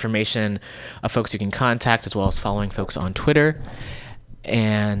have information of folks you can contact, as well as following folks on Twitter.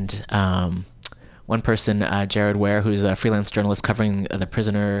 And one person, Jared Ware, who's a freelance journalist covering the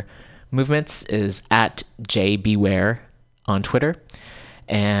prisoner movements, is at JBWare on Twitter.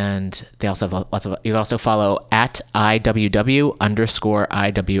 And they also have you can also follow at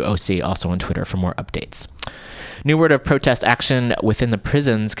IWW_IWOC also on Twitter for more updates. New word of protest action within the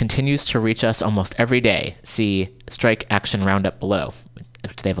prisons continues to reach us almost every day. See Strike Action Roundup below,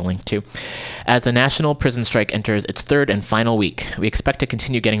 which they have a link to. As the national prison strike enters its 3rd and final week, we expect to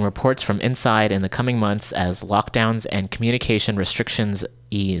continue getting reports from inside in the coming months as lockdowns and communication restrictions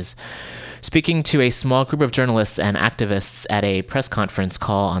ease. Speaking to a small group of journalists and activists at a press conference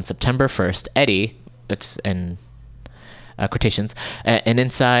call on September 1st, Eddie, it's in quotations, an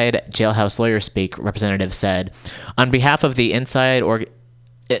inside jailhouse lawyer speak representative said, on behalf of the inside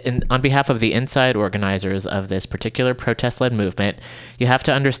organizers of this particular protest-led movement, you have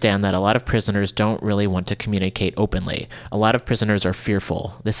to understand that a lot of prisoners don't really want to communicate openly. A lot of prisoners are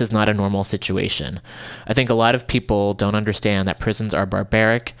fearful. This is not a normal situation. I think a lot of people don't understand that prisons are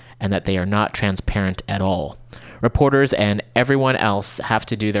barbaric and that they are not transparent at all. Reporters and everyone else have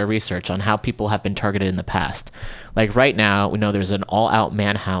to do their research on how people have been targeted in the past. Like right now, we know there's an all-out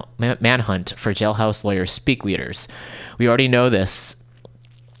manhunt for jailhouse lawyers speak leaders. We already know this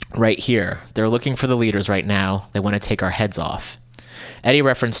right here. They're looking for the leaders right now. They want to take our heads off. Eddie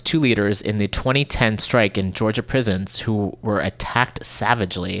referenced 2 leaders in the 2010 strike in Georgia prisons who were attacked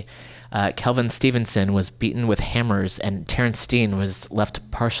savagely. Kelvin Stevenson was beaten with hammers, and Terrence Steen was left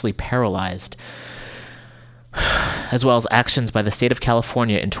partially paralyzed, as well as actions by the state of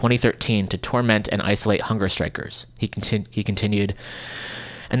California in 2013 to torment and isolate hunger strikers. He continued.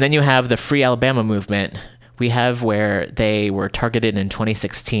 And then you have the Free Alabama movement. We have where they were targeted in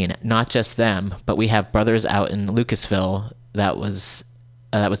 2016. Not just them, but we have brothers out in Lucasville that was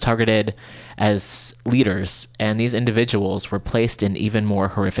targeted as leaders, and these individuals were placed in even more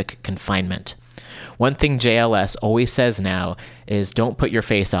horrific confinement. One thing JLS always says now is don't put your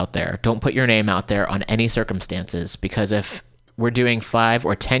face out there. Don't put your name out there on any circumstances, because if we're doing 5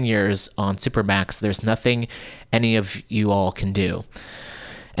 or 10 years on Supermax, there's nothing any of you all can do.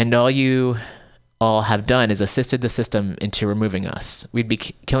 And all you all have done is assisted the system into removing us. We'd be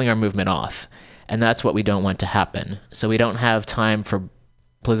killing our movement off. And that's what we don't want to happen. So we don't have time for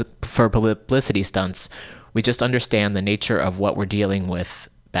publicity stunts. We just understand the nature of what we're dealing with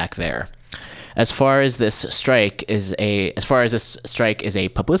back there. As far as this strike is a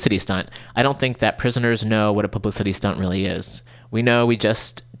publicity stunt, I don't think that prisoners know what a publicity stunt really is. We know we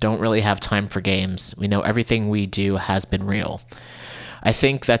just don't really have time for games. We know everything we do has been real. I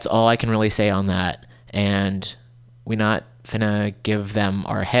think that's all I can really say on that. And we're not finna give them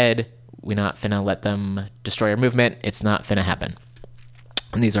our head. We're not finna let them destroy our movement. It's not finna happen.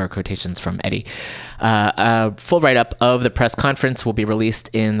 And these are quotations from Eddie. A full write-up of the press conference will be released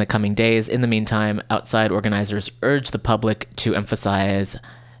in the coming days. In the meantime, outside organizers urge the public to emphasize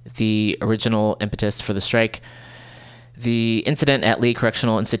the original impetus for the strike. The incident at Lee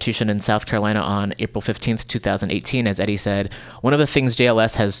Correctional Institution in South Carolina on April 15th, 2018, as Eddie said, one of the things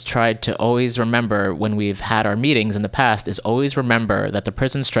JLS has tried to always remember when we've had our meetings in the past is always remember that the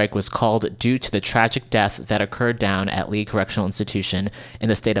prison strike was called due to the tragic death that occurred down at Lee Correctional Institution in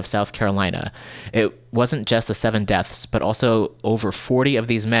the state of South Carolina. It wasn't just the 7 deaths, but also over 40 of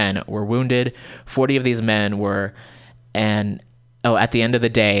these men were wounded. 40 of these men were, at the end of the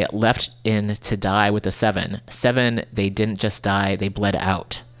day, left in to die with the 7. 7, they didn't just die, they bled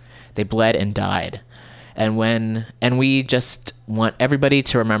out. They bled and died. And we just want everybody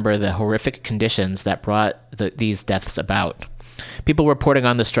to remember the horrific conditions that brought these deaths about. People reporting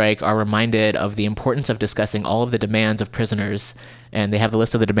on the strike are reminded of the importance of discussing all of the demands of prisoners, and they have the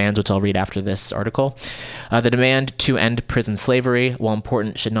list of the demands, which I'll read after this article. The demand to end prison slavery, while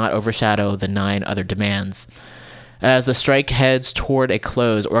important, should not overshadow the 9 other demands. As the strike heads toward a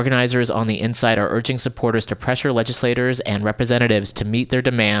close, organizers on the inside are urging supporters to pressure legislators and representatives to meet their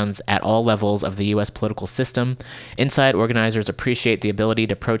demands at all levels of the U.S. political system. Inside organizers appreciate the ability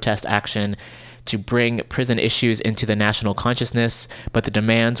to protest action to bring prison issues into the national consciousness, but the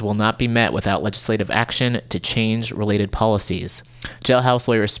demands will not be met without legislative action to change related policies. Jailhouse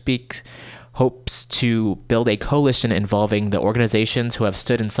Lawyers Speak hopes to build a coalition involving the organizations who have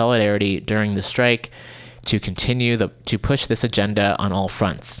stood in solidarity during the strike to continue to push this agenda on all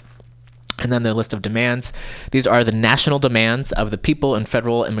fronts. And then the list of demands. These are the national demands of the people in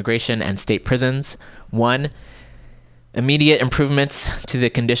federal immigration and state prisons. 1, immediate improvements to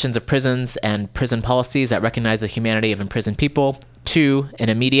the conditions of prisons and prison policies that recognize the humanity of imprisoned people. 2, an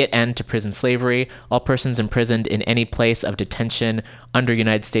immediate end to prison slavery. All persons imprisoned in any place of detention under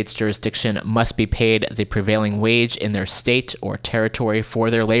United States jurisdiction must be paid the prevailing wage in their state or territory for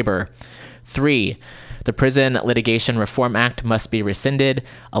their labor. 3, the Prison Litigation Reform Act must be rescinded,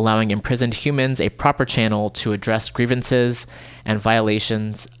 allowing imprisoned humans a proper channel to address grievances and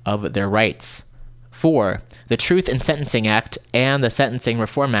violations of their rights. 4, the Truth in Sentencing Act and the Sentencing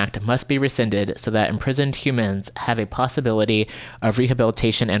Reform Act must be rescinded so that imprisoned humans have a possibility of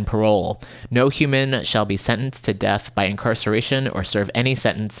rehabilitation and parole. No human shall be sentenced to death by incarceration or serve any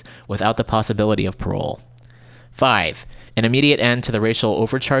sentence without the possibility of parole. 5, an immediate end to the racial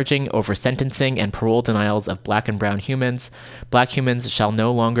overcharging, oversentencing, and parole denials of black and brown humans. Black humans shall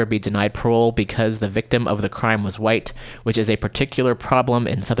no longer be denied parole because the victim of the crime was white, which is a particular problem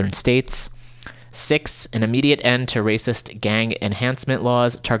in southern states. 6, an immediate end to racist gang enhancement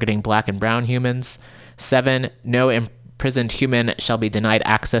laws targeting black and brown humans. 7, no imprisoned human shall be denied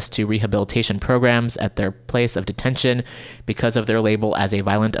access to rehabilitation programs at their place of detention because of their label as a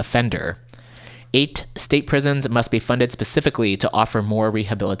violent offender. 8, state prisons must be funded specifically to offer more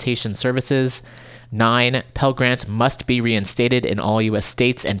rehabilitation services. 9, Pell Grants must be reinstated in all U.S.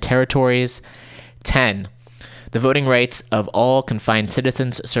 states and territories. 10, The voting rights of all confined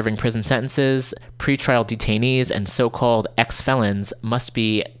citizens serving prison sentences, pretrial detainees, and so-called ex-felons must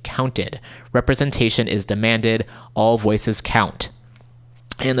be counted. Representation is demanded. All voices count.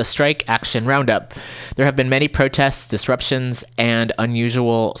 In the strike action roundup, there have been many protests, disruptions, and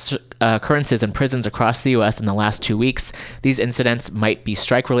unusual occurrences in prisons across the U.S. in the last 2 weeks. These incidents might be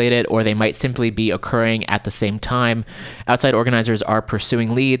strike-related, or they might simply be occurring at the same time. Outside organizers are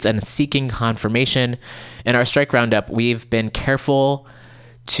pursuing leads and seeking confirmation. In our strike roundup, we've been careful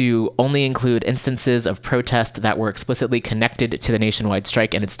to only include instances of protest that were explicitly connected to the nationwide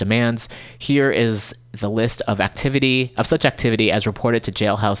strike and its demands. Here is the list of such activity as reported to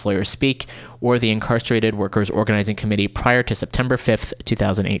Jailhouse Lawyers Speak or the Incarcerated Workers Organizing Committee prior to September 5th,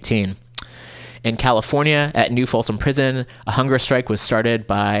 2018. In California, at New Folsom Prison, a hunger strike was started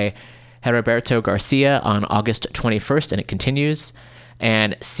by Heriberto Garcia on August 21st, and it continues.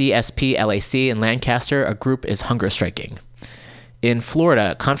 And CSP-LAC in Lancaster, a group is hunger striking. In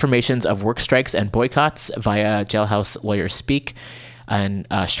Florida, confirmations of work strikes and boycotts via Jailhouse Lawyers Speak and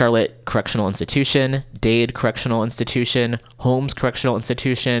Charlotte Correctional Institution, Dade Correctional Institution, Holmes Correctional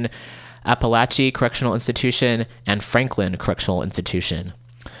Institution, Appalachia Correctional Institution, and Franklin Correctional Institution.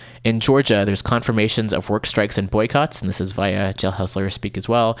 In Georgia, there's confirmations of work strikes and boycotts, and this is via Jailhouse Lawyers Speak as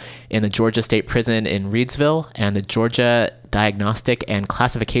well, in the Georgia State Prison in Reidsville and the Georgia Diagnostic and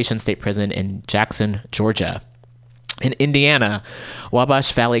Classification State Prison in Jackson, Georgia. In Indiana,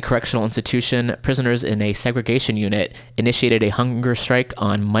 Wabash Valley Correctional Institution, prisoners in a segregation unit initiated a hunger strike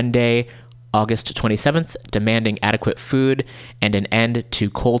on Monday, August 27th, demanding adequate food and an end to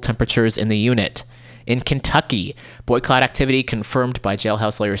cold temperatures in the unit. In Kentucky, boycott activity confirmed by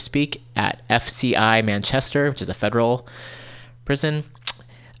Jailhouse Lawyers Speak at FCI Manchester, which is a federal prison.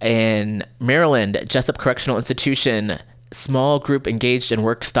 In Maryland, Jessup Correctional Institution, small group engaged in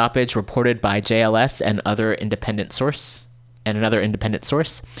work stoppage reported by JLS and another independent source.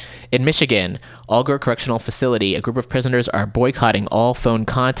 In Michigan, Alger Correctional Facility, a group of prisoners are boycotting all phone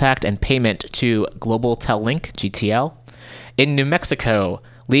contact and payment to Global Tel Link, GTL. In New Mexico,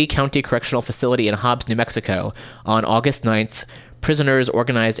 Lee County Correctional Facility in Hobbs, New Mexico, on August 9th, prisoners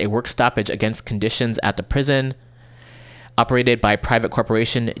organized a work stoppage against conditions at the prison operated by private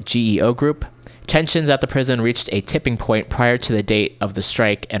corporation GEO Group. Tensions at the prison reached a tipping point prior to the date of the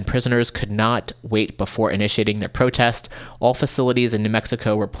strike, and prisoners could not wait before initiating their protest. All facilities in New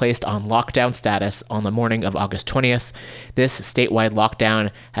Mexico were placed on lockdown status on the morning of August 20th. This statewide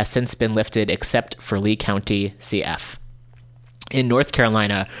lockdown has since been lifted except for Lee County CF. In North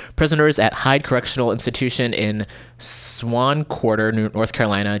Carolina, prisoners at Hyde Correctional Institution in Swan Quarter, North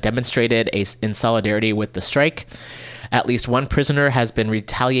Carolina, demonstrated in solidarity with the strike. At least one prisoner has been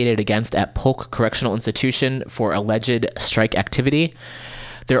retaliated against at Polk Correctional Institution for alleged strike activity.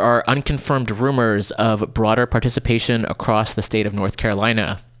 There are unconfirmed rumors of broader participation across the state of North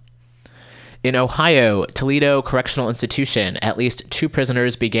Carolina. In Ohio, Toledo Correctional Institution, at least two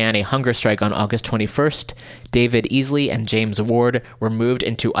prisoners began a hunger strike on August 21st. David Easley and James Ward were moved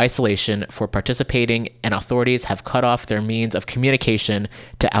into isolation for participating, and authorities have cut off their means of communication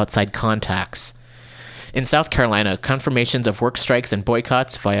to outside contacts. In South Carolina, confirmations of work strikes and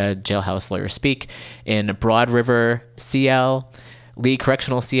boycotts via Jailhouse Lawyers Speak in Broad River CL, Lee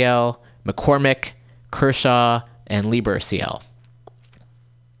Correctional CL, McCormick, Kershaw, and Lieber CL.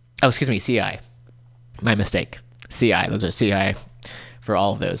 Oh, excuse me, CI. My mistake. CI. Those are CI for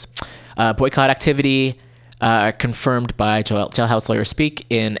all of those. Boycott activity confirmed by Jailhouse Lawyers Speak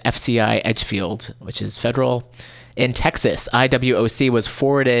in FCI Edgefield, which is federal. In Texas, IWOC was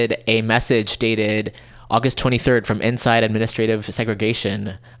forwarded a message dated August 23rd from inside administrative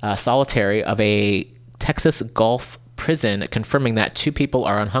segregation, solitary of a Texas Gulf prison, confirming that two people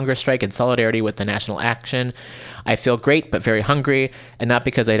are on hunger strike in solidarity with the national action. I feel great but very hungry, and not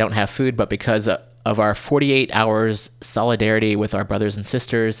because I don't have food, but because of our 48 hours solidarity with our brothers and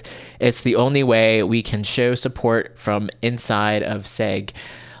sisters. It's the only way we can show support from inside of SEG.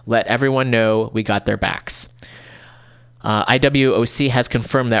 Let everyone know we got their backs. IWOC has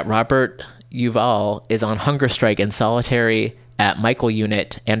confirmed that Robert Uval is on hunger strike in solitary at Michael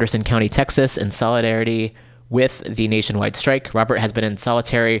Unit, Anderson County, Texas, in solidarity with the nationwide strike. Robert has been in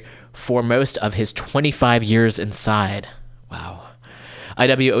solitary for most of his 25 years inside. Wow.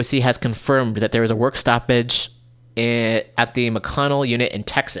 IWOC has confirmed that there is a work stoppage at the McConnell Unit in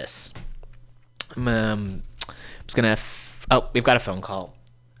Texas. We've got a phone call.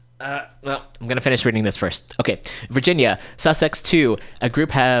 Well, I'm going to finish reading this first. Okay. Virginia, Sussex 2, a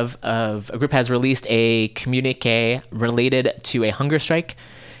group has released a communique related to a hunger strike.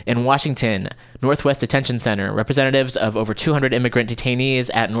 In Washington, Northwest Detention Center, representatives of over 200 immigrant detainees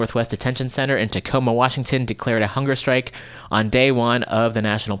at Northwest Detention Center in Tacoma, Washington, declared a hunger strike on day one of the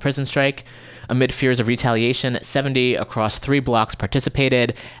national prison strike. Amid fears of retaliation, 70 across 3 blocks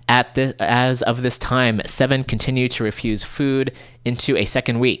participated. As of this time, 7 continue to refuse food into a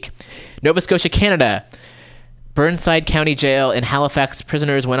second week. Nova Scotia, Canada. Burnside County Jail in Halifax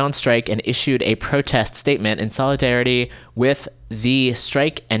prisoners went on strike and issued a protest statement in solidarity with the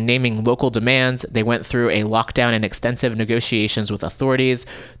strike and naming local demands. They went through a lockdown and extensive negotiations with authorities.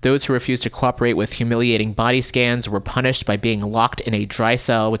 Those who refused to cooperate with humiliating body scans were punished by being locked in a dry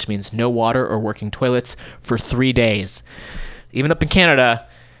cell, which means no water or working toilets, for 3 days. Even up in Canada.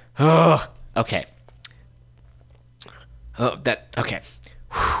 Oh, okay. Okay.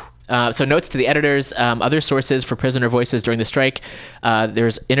 So notes to the editors, other sources for prisoner voices during the strike.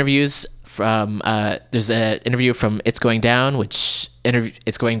 There's interviews from, there's an interview from It's Going Down,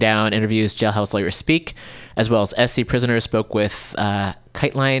 It's Going Down interviews Jailhouse Lawyers Speak, as well as SC Prisoners spoke with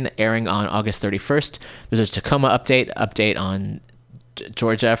Kiteline, airing on August 31st. There's a Tacoma update on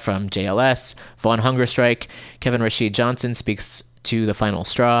Georgia from JLS, Vaughn Hunger Strike. Kevin Rashid Johnson speaks to The Final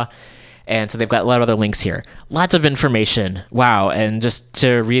Straw. And so they've got a lot of other links here. Lots of information. Wow. And just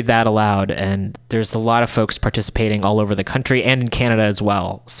to read that aloud, and there's a lot of folks participating all over the country and in Canada as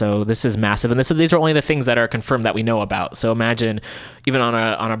well. So this is massive. And these are only the things that are confirmed that we know about. So imagine, even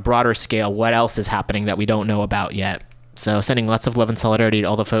on a broader scale, what else is happening that we don't know about yet. So sending lots of love and solidarity to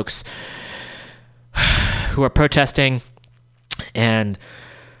all the folks who are protesting and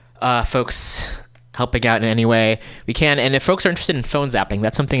folks helping out in any way we can. And if folks are interested in phone zapping,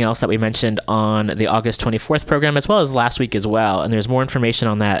 that's something else that we mentioned on the August 24th program, as well as last week as well. And there's more information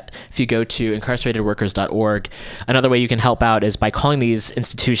on that if you go to incarceratedworkers.org. Another way you can help out is by calling these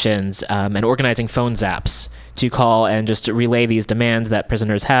institutions and organizing phone zaps to call and just relay these demands that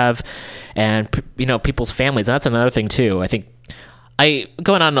prisoners have and, people's families. And that's another thing too. I think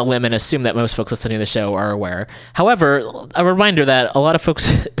going on a limb and assume that most folks listening to the show are aware. However, a reminder that a lot of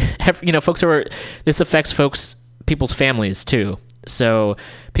folks, this affects people's families too. So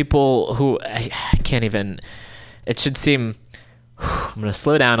people who I can't even, it should seem, I'm going to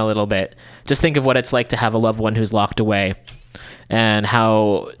slow down a little bit. Just think of what it's like to have a loved one who's locked away and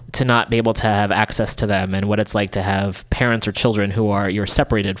how to not be able to have access to them, and what it's like to have parents or children who you're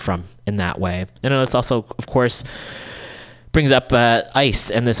separated from in that way. And it's also, of course, brings up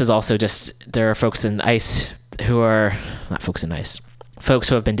ICE, and this is also just, there are folks in ICE who are, not folks in ICE, folks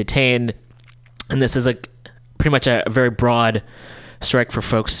who have been detained, and this is pretty much a very broad strike for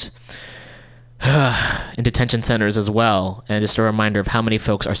folks in detention centers as well, and just a reminder of how many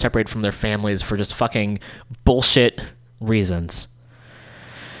folks are separated from their families for just fucking bullshit reasons,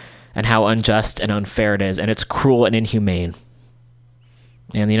 and how unjust and unfair it is, and it's cruel and inhumane.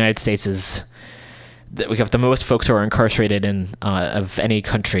 And the United States is, we have the most folks who are incarcerated in of any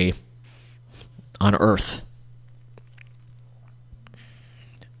country on Earth.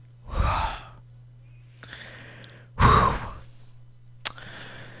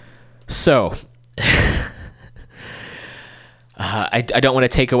 So, I don't want to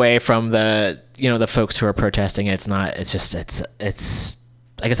take away from the folks who are protesting. I guess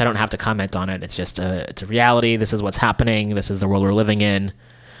I don't have to comment on it. It's just it's a reality. This is what's happening. This is the world we're living in.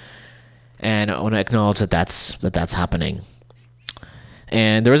 And I want to acknowledge that that's happening.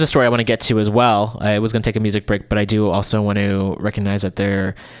 And there is a story I want to get to as well. I was going to take a music break, but I do also want to recognize that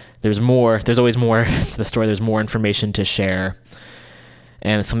there's more. There's always more to the story. There's more information to share.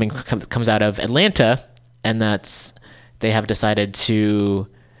 And something comes out of Atlanta, and that's they have decided to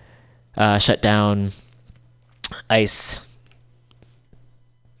shut down ICE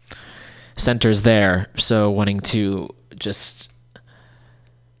centers there. So wanting to just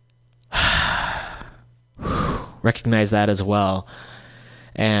recognize that as well,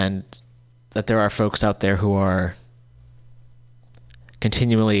 and that there are folks out there who are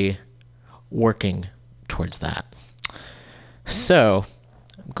continually working towards that. So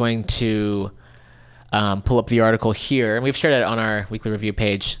I'm going to pull up the article here, and we've shared it on our weekly review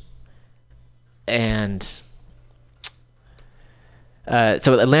page. And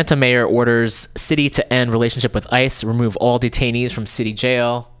so Atlanta mayor orders city to end relationship with ICE, remove all detainees from city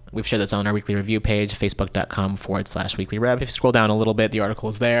jail. We've shared this on our weekly review page, facebook.com/weeklyrev. If you scroll down a little bit, the article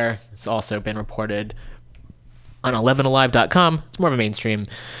is there. It's also been reported on 11alive.com. It's more of a mainstream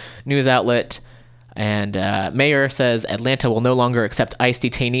news outlet. And mayor says Atlanta will no longer accept ICE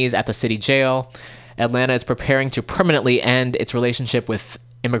detainees at the city jail. Atlanta is preparing to permanently end its relationship with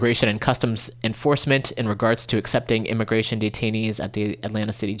Immigration and Customs Enforcement in regards to accepting immigration detainees at the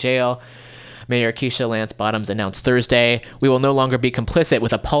Atlanta City Jail. Mayor Keisha Lance Bottoms announced Thursday, "We will no longer be complicit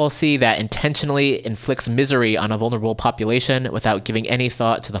with a policy that intentionally inflicts misery on a vulnerable population without giving any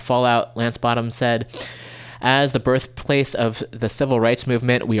thought to the fallout," Lance Bottoms said. "As the birthplace of the civil rights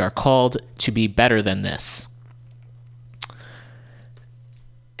movement, we are called to be better than this."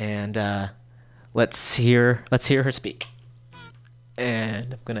 And let's hear her speak.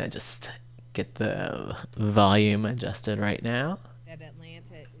 And I'm gonna just get the volume adjusted right now.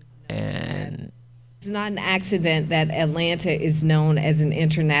 And it's not an accident that Atlanta is known as an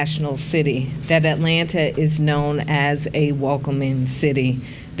international city, that Atlanta is known as a welcoming city,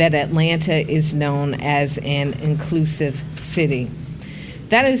 that Atlanta is known as an inclusive city.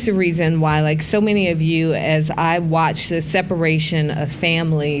 That is the reason why, like so many of you, as I watched the separation of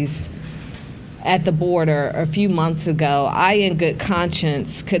families at the border a few months ago, I, in good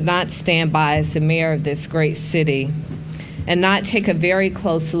conscience, could not stand by as the mayor of this great city and not take a very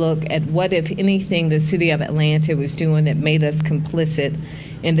close look at what, if anything, the city of Atlanta was doing that made us complicit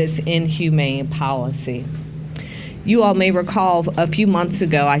in this inhumane policy. You all may recall a few months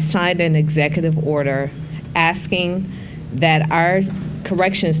ago, I signed an executive order asking that our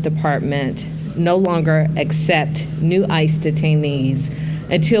corrections department no longer accept new ICE detainees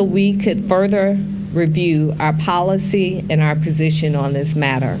until we could further review our policy and our position on this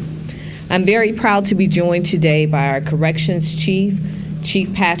matter. I'm very proud to be joined today by our Corrections Chief,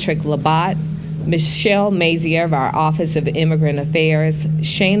 Chief Patrick Labatt, Michelle Mazier of our Office of Immigrant Affairs,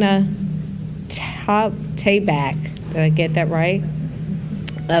 Shayna Tabak, did I get that right?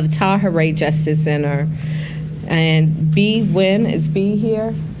 Of Tahirih Justice Center, and B. Wynn, is B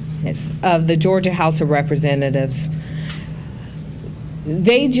here? Yes, of the Georgia House of Representatives.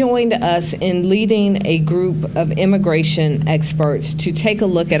 They joined us in leading a group of immigration experts to take a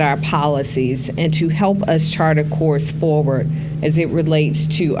look at our policies and to help us chart a course forward as it relates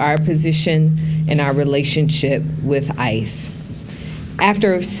to our position and our relationship with ICE.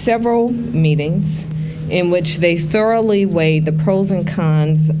 After several meetings in which they thoroughly weighed the pros and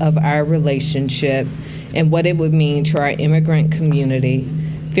cons of our relationship and what it would mean to our immigrant community,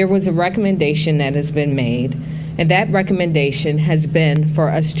 there was a recommendation that has been made. And that recommendation has been for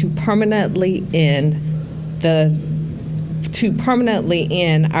us to permanently end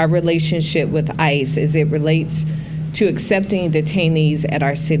our relationship with ICE as it relates to accepting detainees at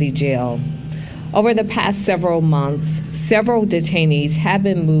our city jail. Over the past several months, several detainees have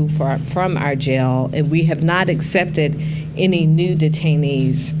been moved from our jail, and we have not accepted any new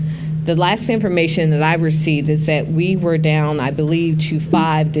detainees. The last information that I received is that we were down, I believe, to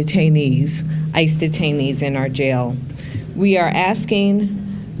 5 detainees, ICE detainees in our jail. We are asking,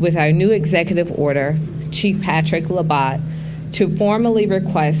 with our new executive order, Chief Patrick Labatt, to formally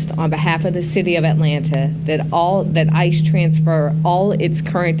request on behalf of the City of Atlanta that ICE transfer all its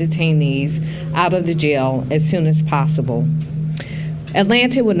current detainees out of the jail as soon as possible.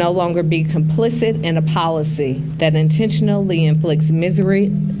 Atlanta would no longer be complicit in a policy that intentionally inflicts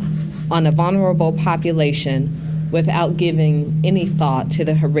misery on a vulnerable population without giving any thought to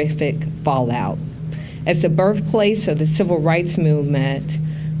the horrific fallout. As the birthplace of the civil rights movement,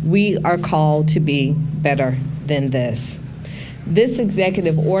 we are called to be better than this. This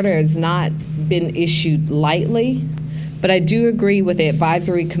executive order has not been issued lightly, but I do agree with the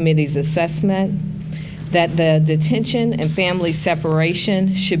advisory committee's assessment that the detention and family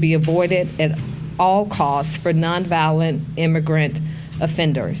separation should be avoided at all costs for nonviolent immigrant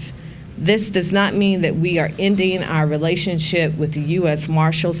offenders. This does not mean that we are ending our relationship with the U.S.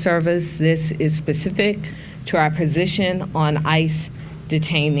 Marshal Service. This is specific to our position on ICE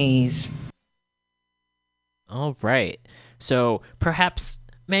detainees. All right. So perhaps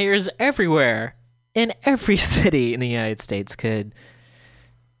mayors everywhere in every city in the United States could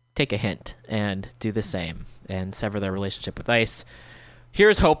take a hint and do the same and sever their relationship with ICE.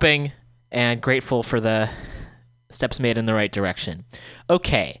 Here's hoping and grateful for the steps made in the right direction.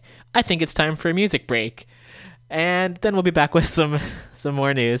 Okay, I think it's time for a music break, and then we'll be back with some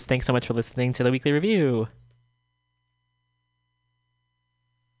more news. Thanks so much for listening to The Weekly Review.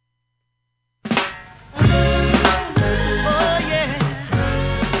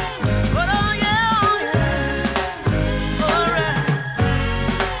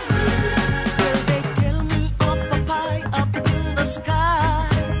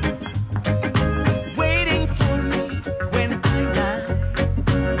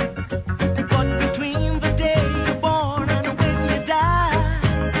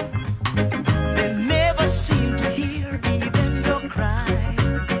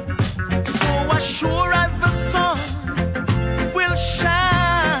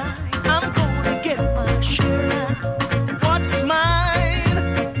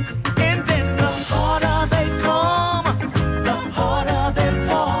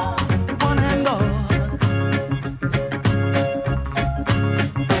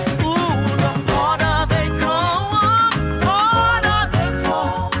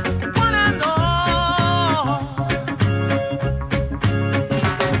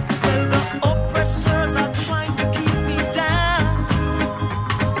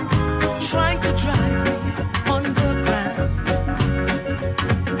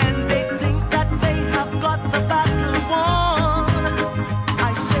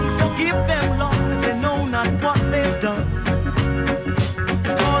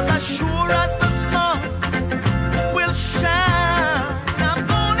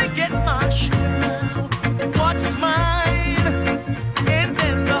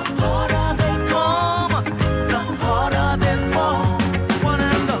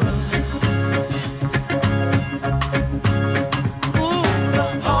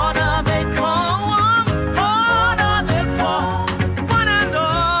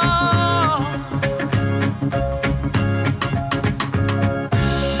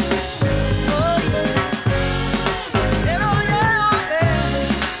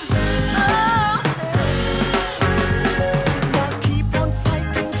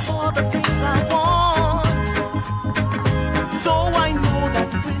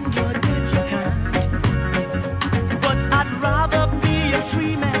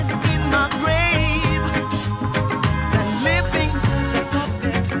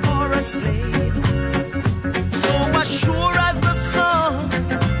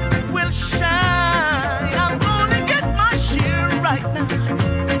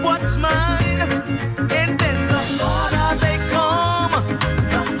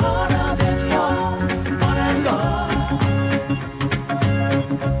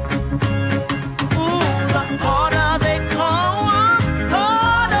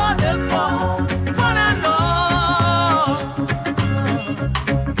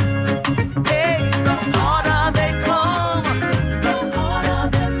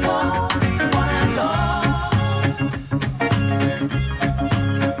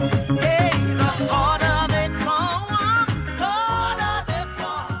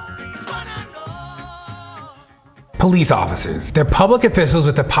 Police officers. They're public officials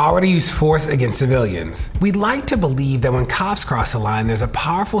with the power to use force against civilians. We'd like to believe that when cops cross the line, there's a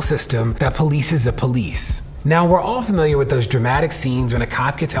powerful system that polices the police. Now, we're all familiar with those dramatic scenes when a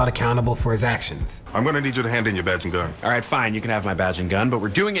cop gets held accountable for his actions. I'm gonna need you to hand in your badge and gun. All right, fine, you can have my badge and gun, but we're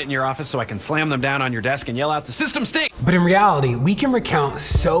doing it in your office so I can slam them down on your desk and yell out, "The system stinks!" But in reality, we can recount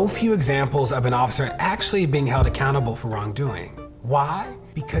so few examples of an officer actually being held accountable for wrongdoing. Why?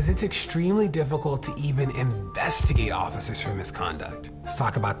 Because it's extremely difficult to even investigate officers for misconduct. Let's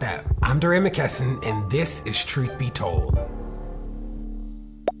talk about that. I'm Duray McKesson, and this is Truth Be Told.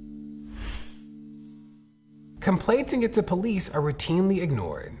 Complaints against the police are routinely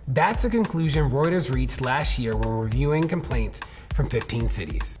ignored. That's a conclusion Reuters reached last year when reviewing complaints from 15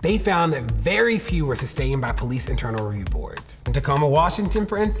 cities. They found that very few were sustained by police internal review boards. In Tacoma, Washington,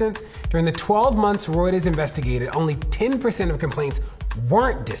 for instance, during the 12 months Reuters investigated, only 10% of complaints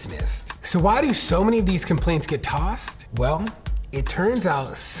weren't dismissed. So why do so many of these complaints get tossed? Well, it turns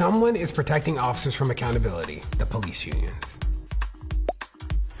out someone is protecting officers from accountability: the police unions.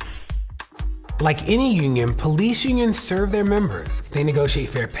 Like any union, police unions serve their members. They negotiate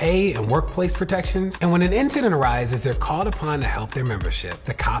fair pay and workplace protections, and when an incident arises, they're called upon to help their membership,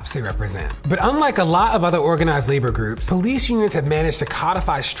 the cops they represent. But unlike a lot of other organized labor groups, police unions have managed to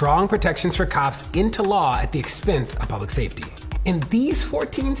codify strong protections for cops into law at the expense of public safety. In these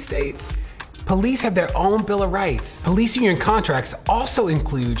 14 states, police have their own Bill of Rights. Police union contracts also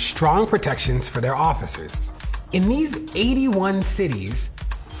include strong protections for their officers. In these 81 cities,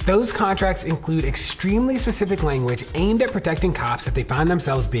 those contracts include extremely specific language aimed at protecting cops if they find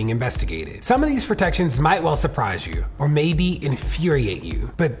themselves being investigated. Some of these protections might well surprise you, or maybe infuriate you,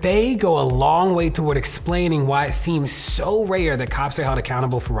 but they go a long way toward explaining why it seems so rare that cops are held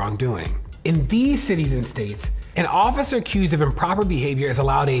accountable for wrongdoing. In these cities and states, an officer accused of improper behavior is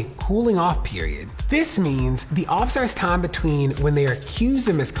allowed a cooling off period. This means the officer has time between when they are accused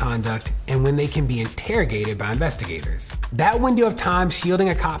of misconduct and when they can be interrogated by investigators. That window of time shielding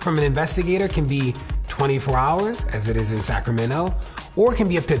a cop from an investigator can be 24 hours, as it is in Sacramento, or it can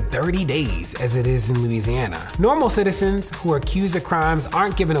be up to 30 days, as it is in Louisiana. Normal citizens who are accused of crimes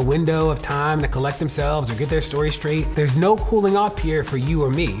aren't given a window of time to collect themselves or get their story straight. There's no cooling off period for you or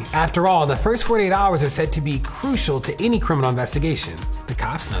me. After all, the first 48 hours are said to be crucial to any criminal investigation. The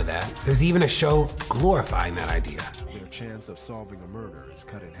cops know that. There's even a show glorifying that idea. Their chance of solving a murder is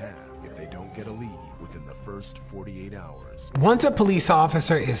cut in half if they don't get a lead within the first 48 hours. Once a police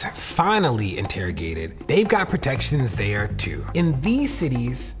officer is finally interrogated, they've got protections there too. In these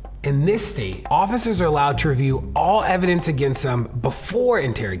cities, in this state, officers are allowed to review all evidence against them before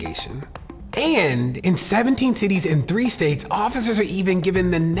interrogation. And in 17 cities in 3 states, officers are even given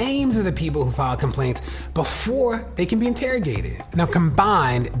the names of the people who filed complaints before they can be interrogated. Now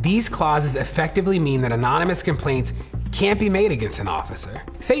combined, these clauses effectively mean that anonymous complaints can't be made against an officer.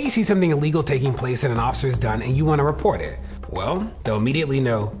 Say you see something illegal taking place that an officer has done and you want to report it. Well, they'll immediately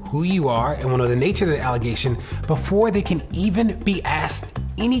know who you are and will know the nature of the allegation before they can even be asked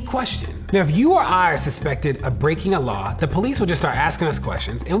any question. Now, if you or I are suspected of breaking a law, the police will just start asking us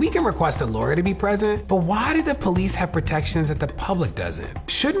questions and we can request a lawyer to be present. But why do the police have protections that the public doesn't?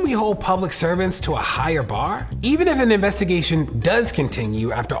 Shouldn't we hold public servants to a higher bar? Even if an investigation does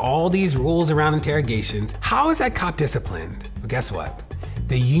continue after all these rules around interrogations, how is that cop disciplined? Well, guess what?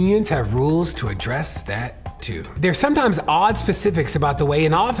 The unions have rules to address that too. There's sometimes odd specifics about the way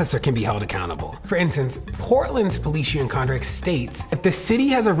an officer can be held accountable. For instance, Portland's police union contract states, if the city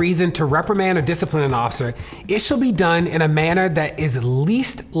has a reason to reprimand or discipline an officer, it shall be done in a manner that is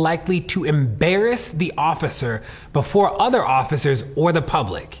least likely to embarrass the officer before other officers or the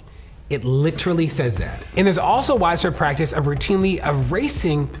public. It literally says that. And there's also widespread practice of routinely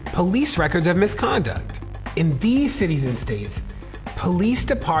erasing police records of misconduct. In these cities and states, police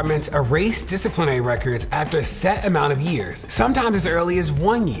departments erase disciplinary records after a set amount of years, sometimes as early as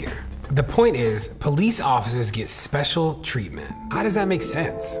 1 year. The point is, police officers get special treatment. How does that make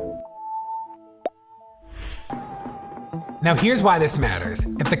sense? Now here's why this matters.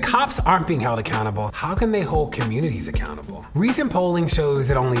 If the cops aren't being held accountable, how can they hold communities accountable? Recent polling shows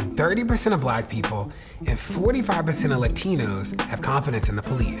that only 30% of Black people and 45% of Latinos have confidence in the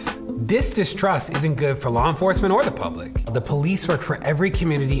police. This distrust isn't good for law enforcement or the public. The police work for every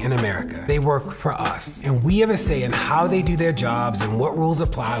community in America. They work for us, and we have a say in how they do their jobs and what rules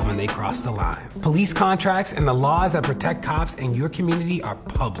apply when they cross the line. Police contracts and the laws that protect cops in your community are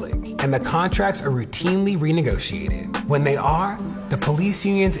public, and the contracts are routinely renegotiated. When they are, the police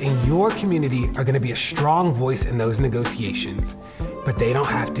unions in your community are going to be a strong voice in those negotiations, but they don't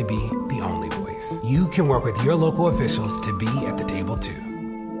have to be the only voice. You can work with your local officials to be at the table too.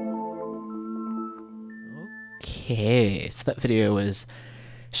 Okay, so that video was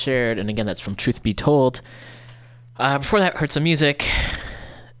shared, and again, that's from Truth Be Told. Before that, heard some music,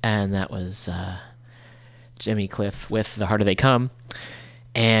 and that was Jimmy Cliff with The Harder They Come.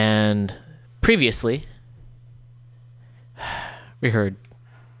 And previously, we heard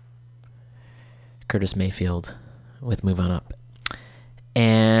Curtis Mayfield with Move On Up.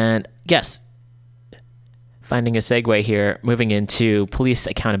 And yes, finding a segue here, moving into police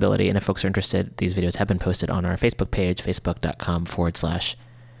accountability. And if folks are interested, these videos have been posted on our Facebook page, facebook.com/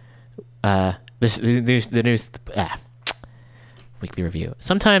 the news, Weekly Review.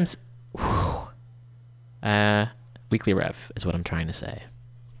 Sometimes, Weekly Rev is what I'm trying to say.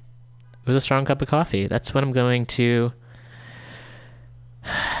 It was a strong cup of coffee. That's how I'm going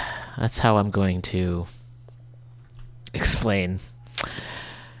to explain.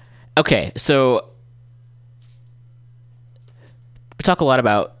 Okay, so we talk a lot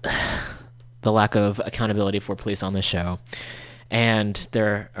about the lack of accountability for police on this show, and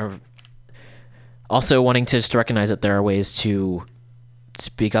there are also wanting to just recognize that there are ways to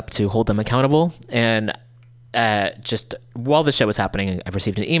speak up to hold them accountable. And just while the show was happening, I've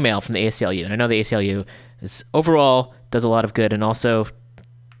received an email from the ACLU, and I know the ACLU is overall does a lot of good and also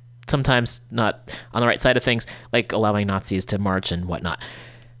sometimes not on the right side of things, like allowing Nazis to march and whatnot.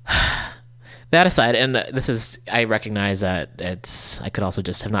 That aside, and I recognize that I could also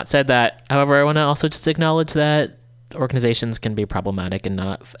just have not said that. However, I want to also just acknowledge that organizations can be problematic and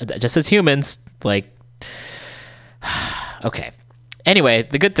not just as humans. Like, okay. Anyway,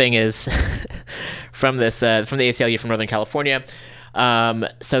 the good thing is from the ACLU from Northern California.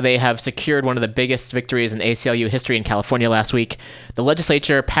 So they have secured one of the biggest victories in ACLU history in California last week. The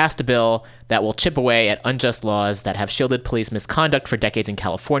legislature passed a bill that will chip away at unjust laws that have shielded police misconduct for decades in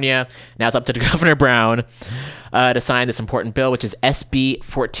California. Now it's up to Governor Brown to sign this important bill, which is SB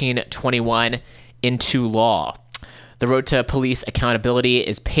 1421, into law. The road to police accountability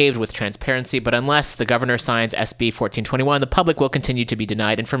is paved with transparency, but unless the governor signs SB 1421, the public will continue to be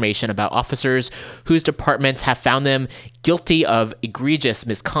denied information about officers whose departments have found them guilty of egregious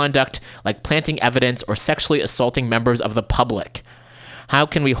misconduct, like planting evidence or sexually assaulting members of the public. How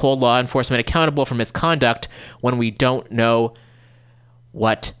can we hold law enforcement accountable for misconduct when we don't know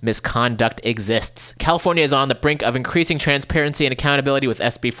what misconduct exists? California is on the brink of increasing transparency and accountability with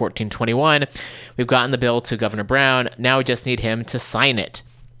SB 1421. We've gotten the bill to Governor Brown. Now we just need him to sign it.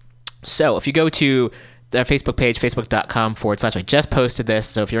 So if you go to the Facebook page, facebook.com/ I just posted this.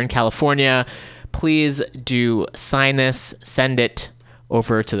 So if you're in California, please do sign this, send it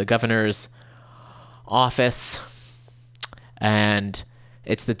over to the governor's office, and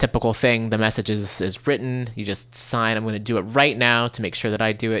it's the typical thing. The message is written. You just sign. I'm going to do it right now to make sure that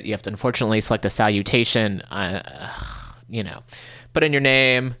I do it. You have to unfortunately select a salutation. Put in your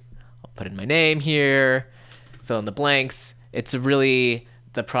name. I'll put in my name here. Fill in the blanks. It's really,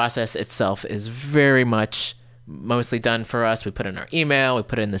 the process itself is very much mostly done for us. We put in our email. We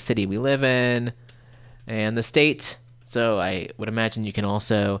put in the city we live in and the state. So I would imagine you can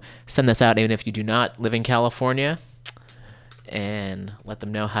also send this out even if you do not live in California, and let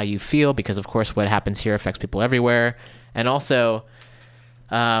them know how you feel, because of course what happens here affects people everywhere. And also,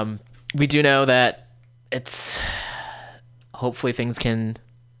 we do know that it's, hopefully things can,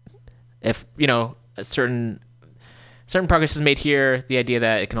 if, a certain progress is made here, the idea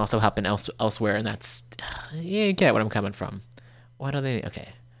that it can also happen elsewhere, and that's, you get what I'm coming from. Why don't they, okay.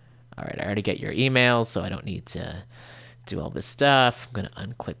 All right, I already get your emails, so I don't need to do all this stuff. I'm going to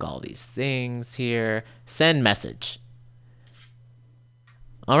unclick all these things here. Send message.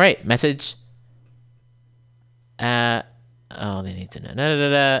 All right, message. They need to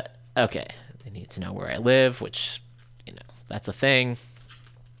know. Okay, they need to know where I live, which, that's a thing.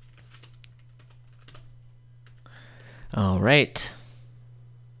 All right.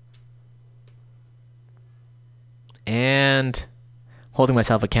 And holding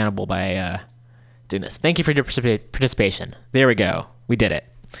myself accountable by doing this. Thank you for your participation. There we go. We did it.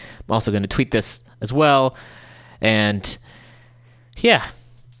 I'm also going to tweet this as well. And yeah.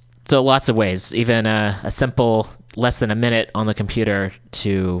 So lots of ways, even a simple less than a minute on the computer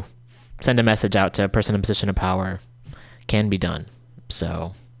to send a message out to a person in a position of power can be done.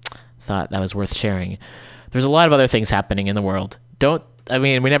 So thought that was worth sharing. There's a lot of other things happening in the world.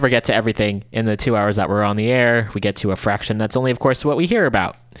 We never get to everything in the 2 hours that we're on the air. We get to a fraction. That's only, of course, what we hear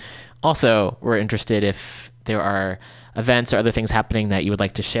about. Also, we're interested if there are events or other things happening that you would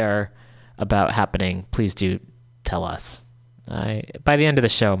like to share about happening. Please do tell us. By the end of the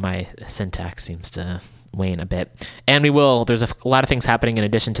show, my syntax seems to wane a bit. And there's a lot of things happening in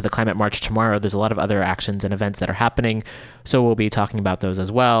addition to the Climate March tomorrow. There's a lot of other actions and events that are happening, so we'll be talking about those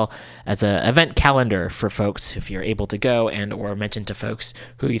as well as an event calendar for folks if you're able to go, and or mention to folks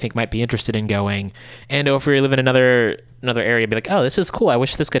who you think might be interested in going. And if you live in another area, be like, oh, this is cool, I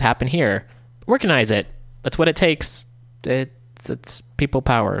wish this could happen here. Organize it. That's what it takes. It's people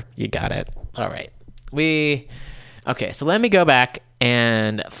power. You got it. All right. Okay, so let me go back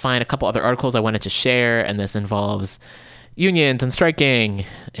and find a couple other articles I wanted to share, and this involves unions and striking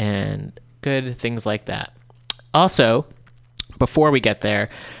and good things like that. Also, before we get there,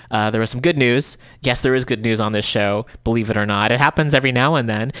 there was some good news. Yes, there is good news on this show, believe it or not. It happens every now and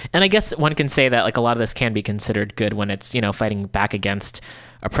then, and I guess one can say that like a lot of this can be considered good when it's, fighting back against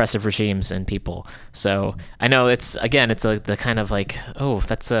oppressive regimes and people. So I know the kind of like, oh,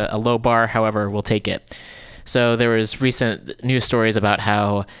 that's a low bar. However, we'll take it. So there was recent news stories about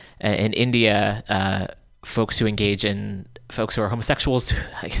how in India, folks who are homosexuals,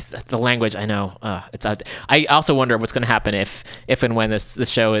 the language, I know, it's out. I also wonder what's going to happen if and when this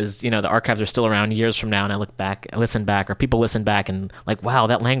show is, the archives are still around years from now, and I listen back, or people listen back and like, wow,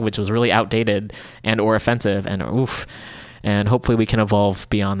 that language was really outdated and or offensive, and oof. And hopefully we can evolve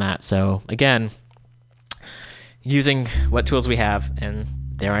beyond that. So again, using what tools we have, and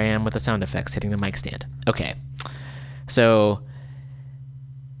there I am with the sound effects hitting the mic stand. Okay. So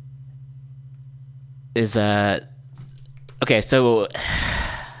so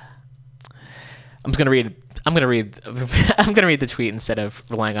I'm gonna read the tweet instead of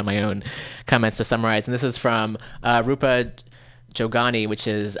relying on my own comments to summarize. And this is from Rupa Jogani, which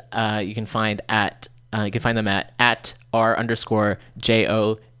is you can find them at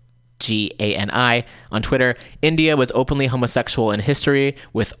 @R_JOGANI on Twitter. India was openly homosexual in history,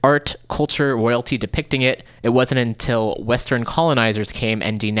 with art, culture, royalty depicting it. It wasn't until Western colonizers came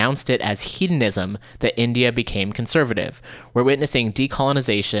and denounced it as hedonism that India became conservative. We're witnessing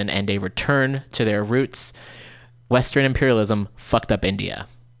decolonization and a return to their roots. Western imperialism fucked up India.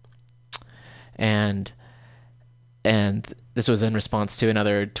 And this was in response to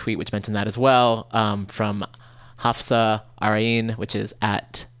another tweet which mentioned that as well, from Hafsa Arain, which is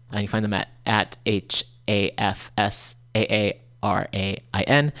you can find them at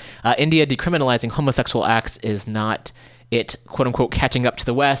HAFSAARAIN. India decriminalizing homosexual acts is not it, quote unquote, catching up to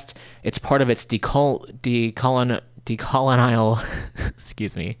the West. It's part of its decolonial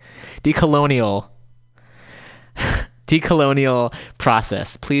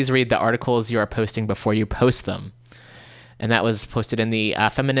process. Please read the articles you are posting before you post them. And that was posted in the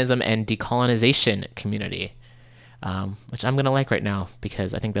feminism and decolonization community, which I'm going to like right now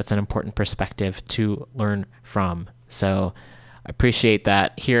because I think that's an important perspective to learn from. So I appreciate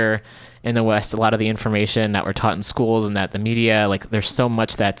that here in the West, a lot of the information that we're taught in schools and that the media, like there's so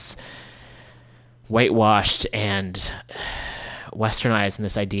much that's whitewashed and westernized in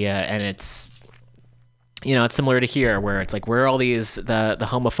this idea. And it's, it's similar to here where it's like, where are all these, the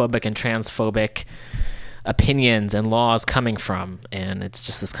homophobic and transphobic opinions and laws coming from? And it's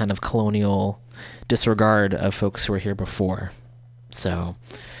just this kind of colonial disregard of folks who were here before. So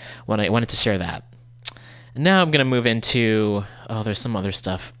I wanted to share that. Now I'm going to move into, there's some other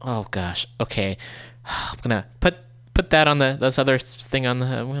stuff. Oh gosh. Okay. I'm going to put that on this other thing I'm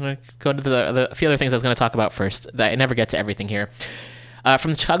going to go to a few other things I was going to talk about first. That I never get to everything here.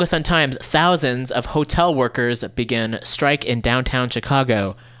 From the Chicago Sun-Times, thousands of hotel workers begin strike in downtown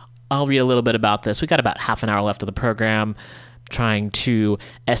Chicago. I'll read a little bit about this. We got about half an hour left of the program, trying to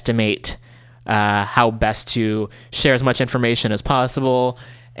estimate how best to share as much information as possible,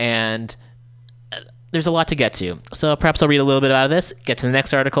 and there's a lot to get to. So perhaps I'll read a little bit out of this, get to the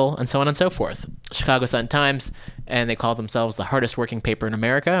next article, and so on and so forth. Chicago Sun-Times, and they call themselves the hardest working paper in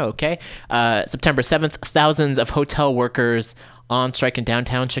America. Okay. September 7th, thousands of hotel workers on strike in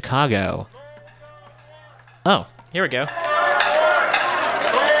downtown Chicago. Oh, here we go.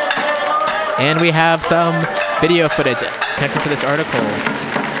 And we have some video footage connected to this article.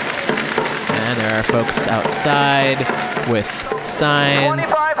 And there are folks outside with signs.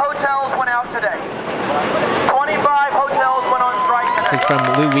 25 hotels went out today. 25 hotels went on strike today. This is from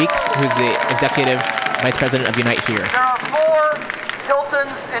Lou Weeks, who's the Executive Vice President of Unite Here. There are 4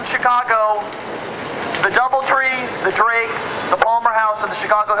 Hiltons in Chicago. The Doubletree, the Drake, the Palmer House, and the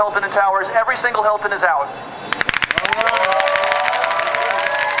Chicago Hilton and Towers. Every single Hilton is out.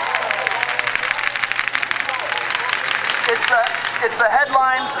 It's the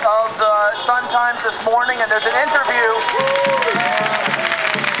headlines of the Sun-Times this morning, and there's an interview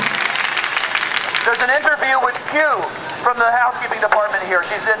with Pew from the housekeeping department here.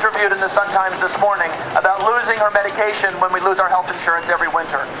 She's interviewed in the Sun-Times this morning about losing her medication when we lose our health insurance every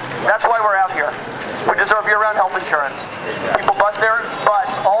winter. That's why we're out here. We deserve year-round health insurance. People bust their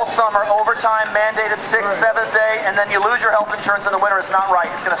butts all summer, overtime, mandated 6th, 7th day, and then you lose your health insurance in the winter. It's not right.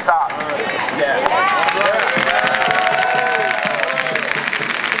 It's going to stop.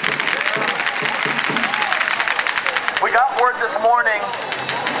 We got word this morning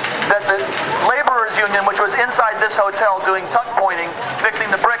that the laborers union, which was inside this hotel doing tuck pointing,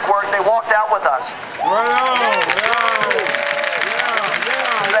 fixing the brickwork, they walked out with us.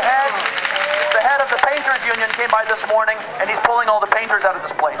 The head of the painters union came by this morning, and he's pulling all the painters out of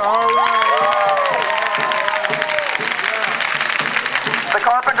this place. The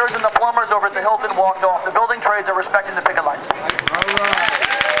carpenters and the plumbers over at the Hilton walked off. The building trades are respecting the picket lines.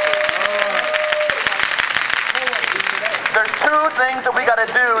 There's two things that we got to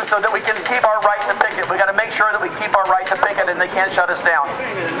do so that we can keep our right to picket. We got to make sure that we keep our right to picket and they can't shut us down.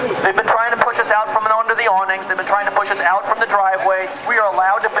 They've been trying to push us out from under the awnings. They've been trying to push us out from the driveway. We are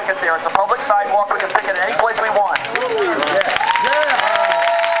allowed to picket there. It's a public sidewalk. We can picket any place we want.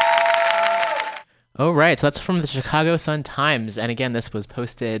 Oh, right. So that's from the Chicago Sun-Times. And again, this was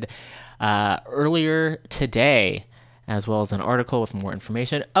posted earlier today, as well as an article with more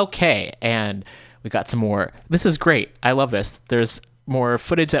information. Okay, and we got some more. This is great. I love this. There's more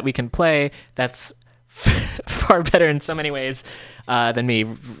footage that we can play that's far better in so many ways than me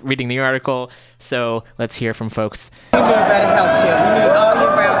reading the article. So let's hear from folks. We need better health care. We need all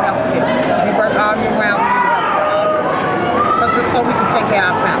year-round health care. We work all year-round. We need health care. So we can take care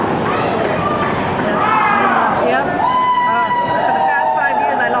of our families. Yep. For the past 5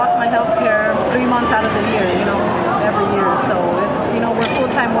 years, I lost my health care 3 months out of the year, every year. So it's, we're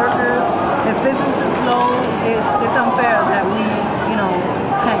full-time workers. If business is slow, it's unfair that we,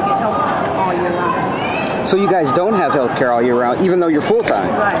 can't get health care all year round. So you guys don't have health care all year round, even though you're full-time?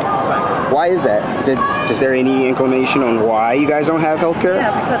 Right. Why is that? Is there any inclination on why you guys don't have health care?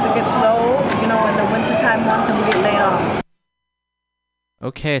 Yeah, because it gets slow, in the wintertime months and we get laid off.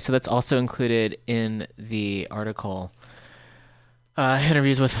 Okay, so that's also included in the article.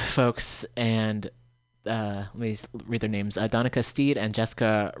 Interviews with folks, and let me read their names. Donica Steed and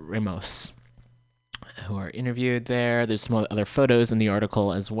Jessica Ramos, who are interviewed there. There's some other photos in the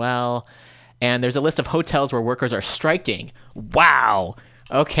article as well. And there's a list of hotels where workers are striking. Wow!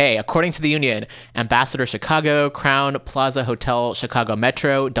 Okay, according to the union, Ambassador Chicago, Crown Plaza Hotel Chicago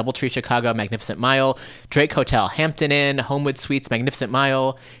Metro, Doubletree Chicago Magnificent Mile, Drake Hotel Hampton Inn, Homewood Suites Magnificent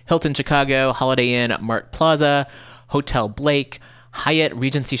Mile, Hilton Chicago, Holiday Inn Mart Plaza, Hotel Blake, Hyatt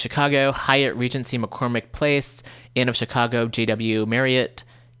Regency Chicago, Hyatt Regency McCormick Place, Inn of Chicago, JW Marriott,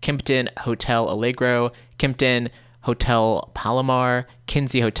 Kimpton Hotel Allegro, Kimpton Hotel Palomar,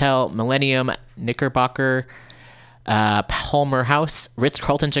 Kinsey Hotel, Millennium, Knickerbocker, Palmer House,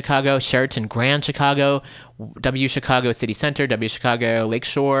 Ritz-Carlton Chicago, Sheraton Grand Chicago, W Chicago City Center, W Chicago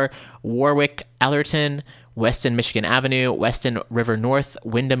Lakeshore, Warwick Allerton, Weston Michigan Avenue, Weston River North,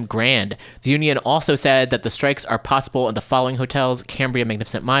 Wyndham Grand. The union also said that the strikes are possible in the following hotels: Cambria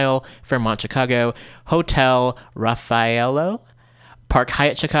Magnificent Mile, Fairmont Chicago, Hotel Raffaello, Park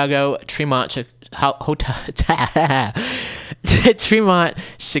Hyatt Chicago, Tremont Tremont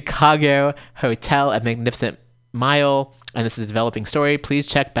Chicago Hotel at Magnificent Mile. And this is a developing story. Please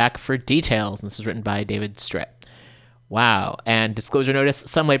check back for details. And this is written by David Stritt. Wow. And disclosure notice: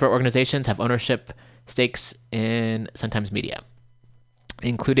 some labor organizations have ownership stakes in Sun-Times Media,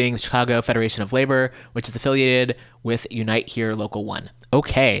 including the Chicago Federation of Labor, which is affiliated with Unite Here Local 1.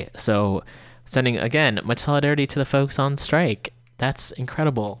 Okay, so sending, again, much solidarity to the folks on strike. That's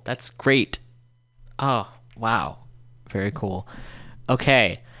incredible. That's great. Oh, wow. Very cool.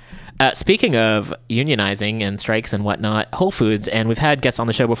 Okay. Speaking of unionizing and strikes and whatnot, Whole Foods, and we've had guests on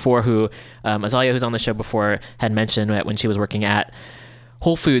the show before who, Azalea, who's on the show before, had mentioned that when she was working at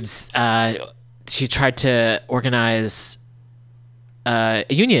Whole Foods, she tried to organize a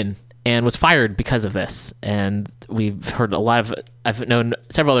union and was fired because of this. And we've heard I've known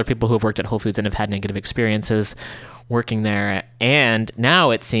several other people who have worked at Whole Foods and have had negative experiences working there. And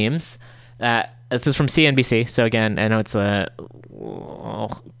now it seems that, this is from CNBC, so again, I know it's a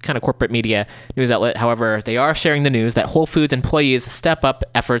kind of corporate media news outlet. However, they are sharing the news that Whole Foods employees step up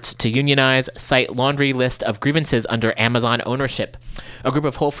efforts to unionize, cite laundry list of grievances under Amazon ownership. A group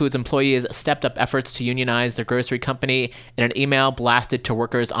of Whole Foods employees stepped up efforts to unionize their grocery company in an email blasted to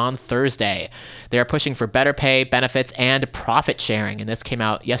workers on Thursday. They are pushing for better pay, benefits, and profit sharing. And this came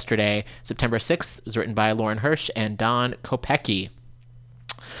out yesterday, September 6th. It was written by Lauren Hirsch and Don Kopecki.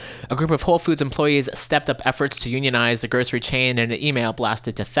 A group of Whole Foods employees stepped up efforts to unionize the grocery chain in an email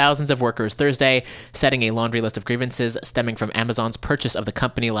blasted to thousands of workers Thursday, setting a laundry list of grievances stemming from Amazon's purchase of the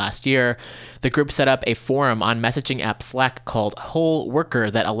company last year. The group set up a forum on messaging app Slack called Whole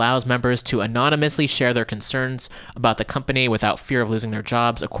Worker that allows members to anonymously share their concerns about the company without fear of losing their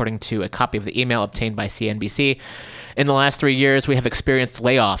jobs, according to a copy of the email obtained by CNBC. In the last 3 years, we have experienced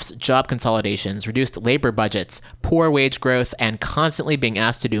layoffs, job consolidations, reduced labor budgets, poor wage growth, and constantly being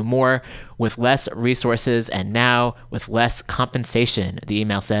asked to do more with less resources and now with less compensation, the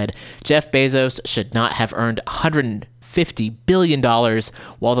email said. Jeff Bezos should not have earned $150 billion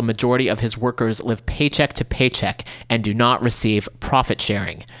while the majority of his workers live paycheck to paycheck and do not receive profit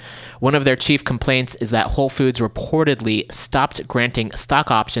sharing. One of their chief complaints is that Whole Foods reportedly stopped granting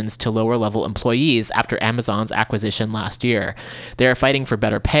stock options to lower-level employees after Amazon's acquisition last year. They are fighting for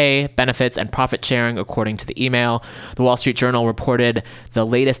better pay, benefits, and profit sharing, according to the email. The Wall Street Journal reported the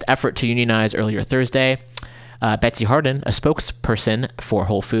latest effort to unionize earlier Thursday. Betsy Hardin, a spokesperson for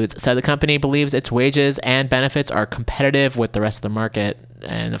Whole Foods, said the company believes its wages and benefits are competitive with the rest of the market.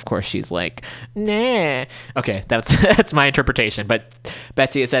 And of course, she's like, nah. Okay, that's my interpretation. But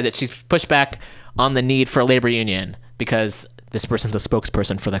Betsy has said that she's pushed back on the need for a labor union because this person's a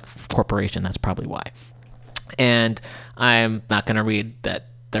spokesperson for the corporation. That's probably why. And I'm not going to read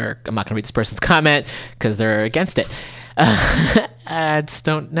this person's comment because they're against it. I just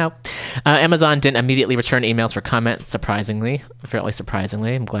don't know. Amazon didn't immediately return emails for comment, fairly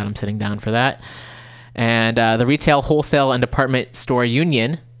surprisingly. I'm glad I'm sitting down for that. And the Retail, Wholesale, and Department Store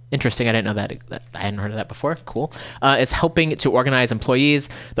Union, interesting, I didn't know that. I hadn't heard of that before. Cool. Is helping to organize employees.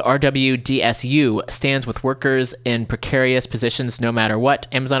 The RWDSU stands with workers in precarious positions no matter what.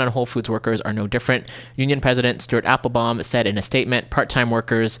 Amazon and Whole Foods workers are no different. Union President Stuart Applebaum said in a statement, part-time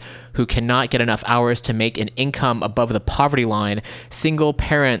workers who cannot get enough hours to make an income above the poverty line, single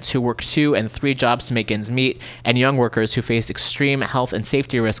parents who work 2 and 3 jobs to make ends meet, and young workers who face extreme health and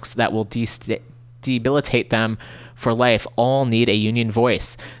safety risks that will debilitate them for life all need a union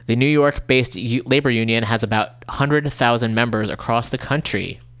voice. The New York-based labor union has about 100,000 members across the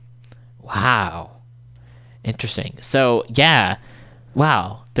country. Wow. Interesting. So, yeah.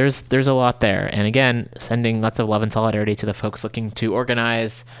 Wow. There's a lot there. And again, sending lots of love and solidarity to the folks looking to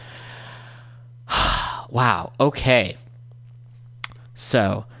organize. Wow. Okay.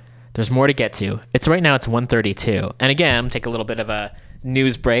 So, there's more to get to. Right now it's 1:32. And again, I'm going to take a little bit of a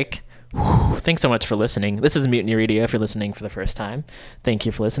news break. Thanks so much for listening. This is Mutiny Radio if you're listening for the first time. Thank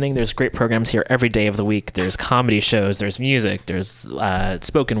you for listening. There's great programs here every day of the week. There's comedy shows, there's music, there's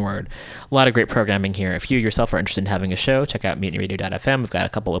spoken word. A lot of great programming here. If you yourself are interested in having a show, check out MutinyRadio.fm. We've got a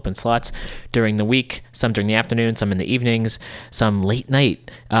couple open slots during the week, some during the afternoon, some in the evenings, some late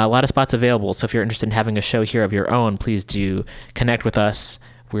night. A lot of spots available. So if you're interested in having a show here of your own, please do connect with us.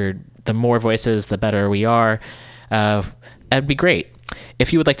 The more voices, the better we are. That'd be great.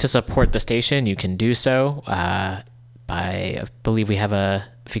 If you would like to support the station, you can do so I believe we have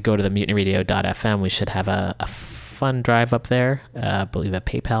if you go to the MutinyRadio.fm, we should have a fund drive up there. I believe a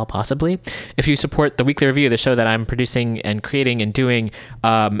PayPal, possibly. If you support the Weekly Review, the show that I'm producing and creating and doing,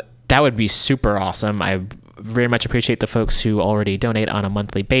 that would be super awesome. I very much appreciate the folks who already donate on a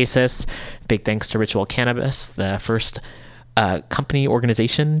monthly basis. Big thanks to Ritual Cannabis, the first company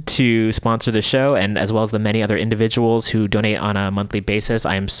organization to sponsor the show, and as well as the many other individuals who donate on a monthly basis.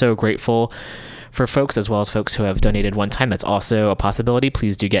 I am so grateful for folks, as well as folks who have donated one time. That's also a possibility.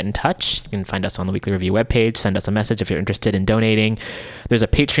 Please do get in touch. You can find us on the Weekly Review webpage. Send us a message if you're interested in donating. There's a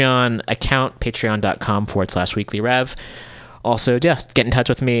Patreon account, patreon.com/weeklyrev. Also, just get in touch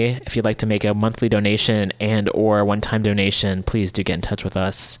with me if you'd like to make a monthly donation and or one-time donation. Please do get in touch with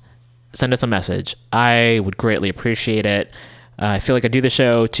us. Send us a message. I would greatly appreciate it. I feel like I do the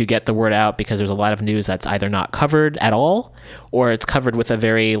show to get the word out because there's a lot of news that's either not covered at all or it's covered with a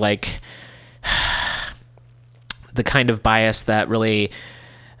very, the kind of bias that really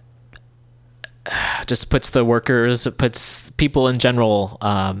just puts people in general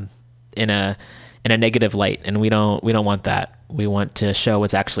in a negative light, and we don't want that. We want to show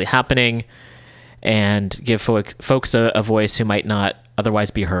what's actually happening and give folks a voice who might not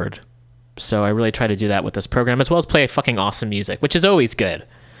otherwise be heard. So I really try to do that with this program, as well as play fucking awesome music, which is always good.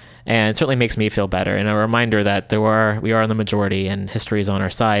 And it certainly makes me feel better. And a reminder that we are in the majority and history is on our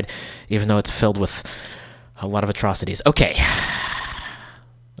side, even though it's filled with a lot of atrocities. Okay.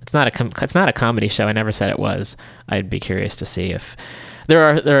 It's not a comedy show. I never said it was. I'd be curious to see if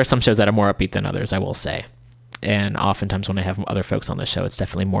there are some shows that are more upbeat than others, I will say. And oftentimes when I have other folks on the show, it's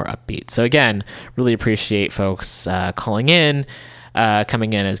definitely more upbeat. So again, really appreciate folks calling in.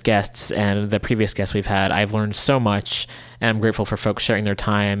 coming in as guests and the previous guests we've had. I've learned so much, and I'm grateful for folks sharing their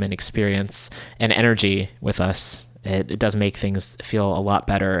time and experience and energy with us. It does make things feel a lot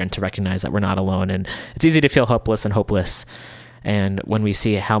better, and to recognize that we're not alone. And it's easy to feel helpless and hopeless. And when we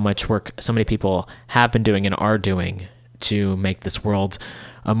see how much work so many people have been doing and are doing to make this world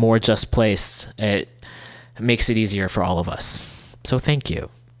a more just place, it makes it easier for all of us. So thank you.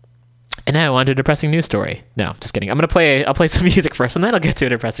 And now on to a depressing news story. No, just kidding. I'll play some music first, and then I'll get to a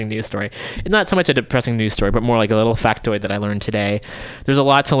depressing news story. It's not so much a depressing news story, but more like a little factoid that I learned today. There's a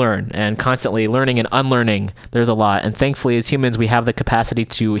lot to learn, and constantly learning and unlearning, there's a lot. And thankfully, as humans, we have the capacity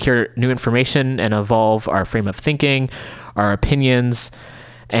to hear new information and evolve our frame of thinking, our opinions,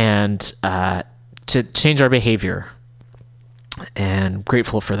 and to change our behavior. And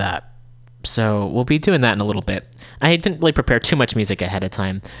grateful for that. So we'll be doing that in a little bit. I didn't really prepare too much music ahead of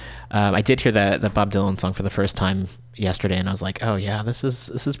time. I did hear the Bob Dylan song for the first time yesterday, and I was like, oh yeah, this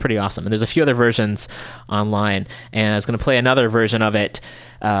is pretty awesome. And there's a few other versions online, and I was going to play another version of it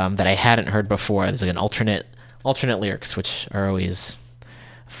that I hadn't heard before. There's like an alternate lyrics, which are always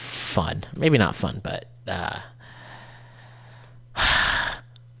fun. Maybe not fun, but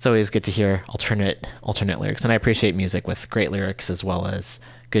it's always good to hear alternate lyrics, and I appreciate music with great lyrics as well as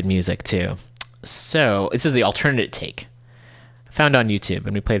good music too. So this is the alternate take, found on YouTube,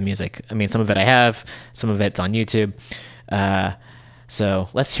 and we play the music. I mean, some of it I have, some of it's on YouTube. So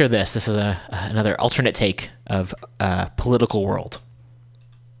let's hear this. This is another alternate take of Political World.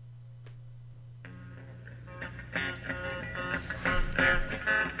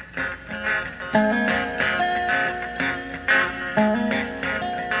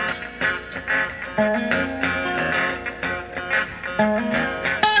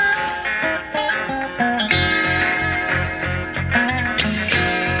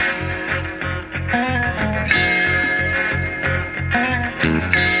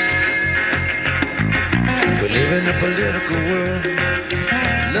 Political world,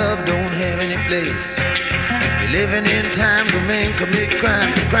 love don't have any place. We're living in times when men commit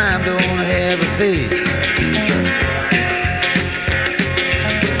crimes, and crime don't have a face.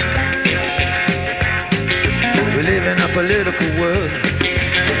 We live in a political world,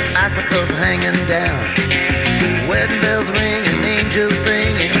 icicles hanging down, wedding bells ring and angels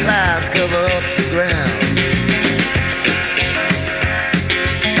sing, and clouds cover up the ground.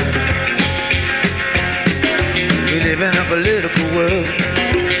 In a political world,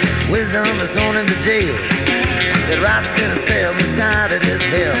 wisdom is thrown into jail. It rots in a cell, misguided as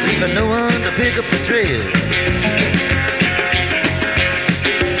hell, leaving no one to pick up the trail.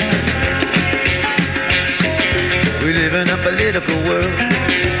 We live in a political world.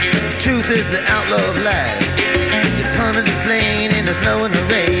 Truth is the outlaw of lies. It's hunted and slain in the snow and the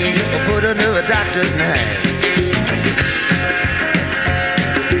rain, or put under a doctor's knife.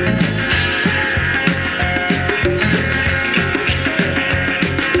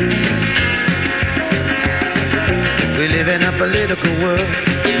 We live in a political world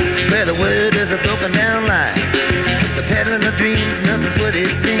where the word is a broken down lie. The peddling of dreams, nothing's what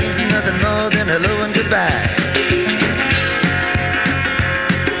it seems, nothing more than hello and goodbye.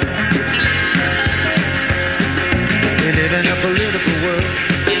 We live in a political world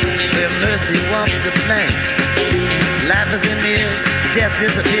where mercy walks the plank. Life is in mirrors, death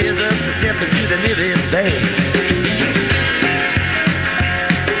disappears up the steps into the nearest bank.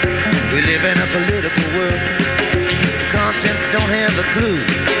 We live in a political world. Conscience don't have a clue.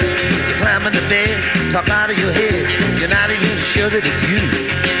 You climb into bed, talk out of your head, you're not even sure that it's you.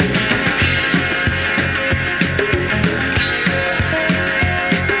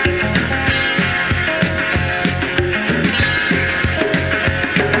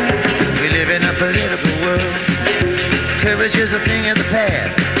 We live in a political world. Courage is a thing of the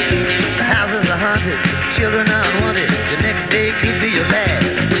past. The houses are haunted, children are unwanted, the next day could be your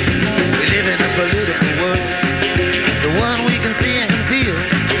last. We live in a political world, the one we can see and can feel,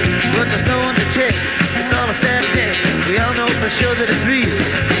 but there's no one to check. It's all a stacked deck. We all know for sure that it's real.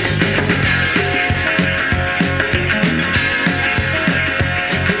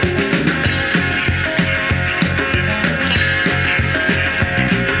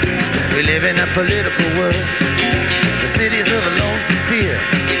 We live in a political world. The cities of a lonesome fear.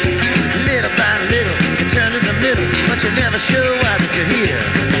 Little by little, you turn to the middle, but you're never sure why that you're here.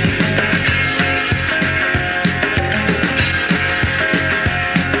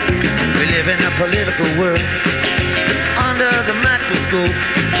 In a political world, under the microscope,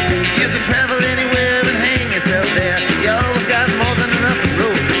 you can travel anywhere and hang yourself there. You always got more than enough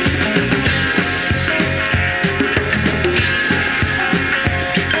rope.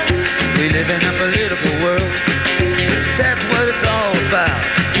 We live in a political world. That's what it's all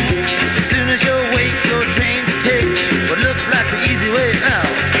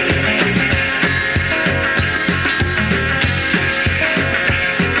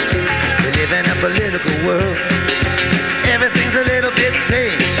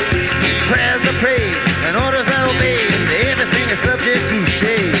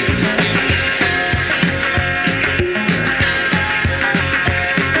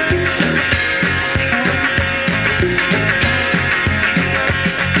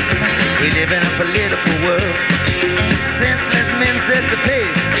We live in a political world. Senseless men set the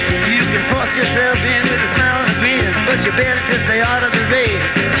pace. You can force yourself in with a smile and a grin, but you better to stay out of the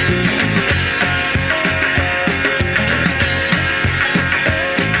race.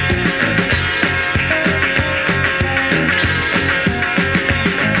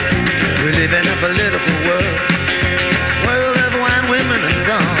 We live in a political world. World of wine, women, and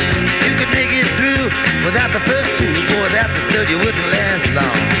song. You could make it through without the first two, or without the third, you wouldn't last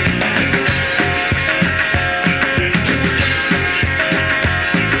long.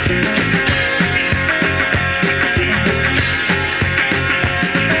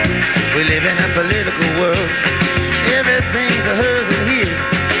 We live in a political world. Everything's a hers and his.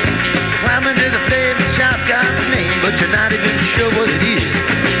 You climb into the flame and shout God's name, but you're not even sure what it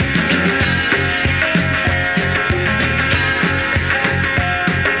is.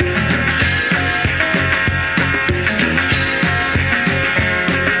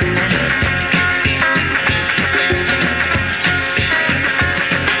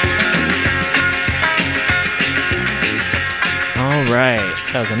 Right.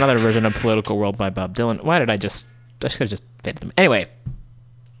 That was another version of Political World by Bob Dylan. Why did I should have just faded them. Anyway,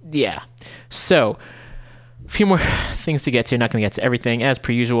 yeah. So, a few more things to get to. Not going to get to everything. As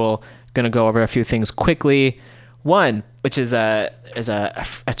per usual, going to go over a few things quickly. One, which is a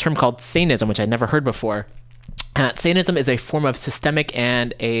term called sanism, which I'd never heard before. Sanism is a form of systemic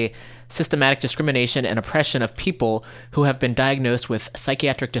and a systematic discrimination and oppression of people who have been diagnosed with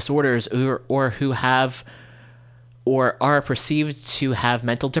psychiatric disorders or who have or are perceived to have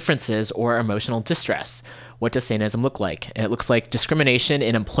mental differences or emotional distress. What does sanism look like? It looks like discrimination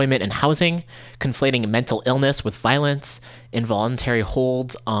in employment and housing, conflating mental illness with violence, involuntary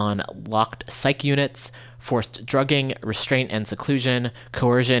holds on locked psych units, forced drugging, restraint and seclusion,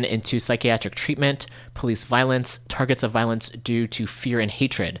 coercion into psychiatric treatment, police violence, targets of violence due to fear and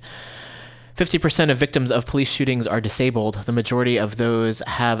hatred. 50% of victims of police shootings are disabled. The majority of those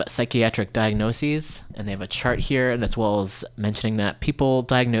have psychiatric diagnoses, and they have a chart here, and as well as mentioning that people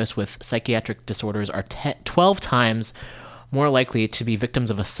diagnosed with psychiatric disorders are 12 times more likely to be victims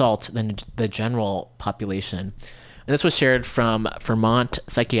of assault than the general population. And this was shared from Vermont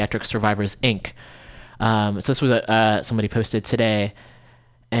Psychiatric Survivors, Inc. So this was somebody posted today,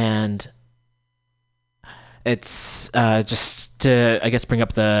 and it's just to, I guess, bring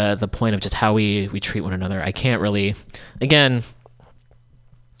up the point of just how we treat one another. I can't really, again,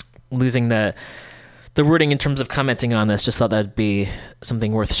 losing the wording in terms of commenting on this, just thought that'd be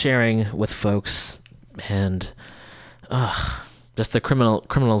something worth sharing with folks, and just the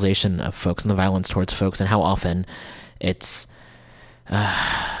criminalization of folks and the violence towards folks and how often it's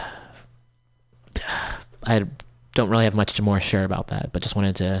I don't really have much more to share about that, but just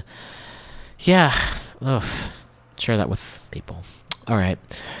wanted to share that with people. All right.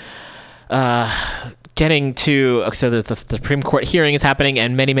 Getting to, so the Supreme Court hearing is happening,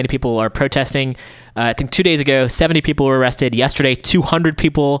 and many people are protesting. I think 2 days ago, 70 people were arrested. Yesterday, 200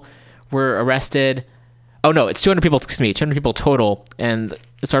 people were arrested. Oh no, it's 200 people, 200 people total. And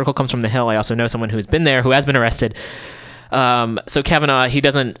this article comes from The Hill. I also know someone who's been there who has been arrested. So Kavanaugh, I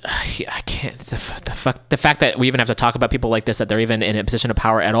can't, the fact that we even have to talk about people like this, that they're even in a position of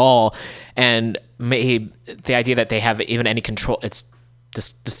power at all, and the idea that they have even any control, it's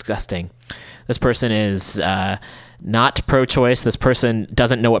just disgusting. This person is not pro-choice. This person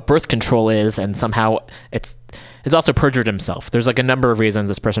doesn't know what birth control is, and somehow it's also perjured himself. There's like a number of reasons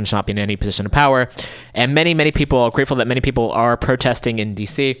this person should not be in any position of power, and many people are grateful that many people are protesting in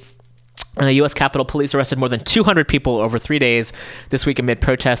D.C. The U.S. Capitol Police arrested more than 200 people over 3 days this week amid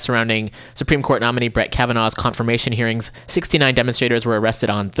protests surrounding Supreme Court nominee Brett Kavanaugh's confirmation hearings. 69 demonstrators were arrested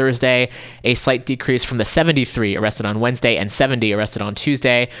on Thursday, a slight decrease from the 73 arrested on Wednesday and 70 arrested on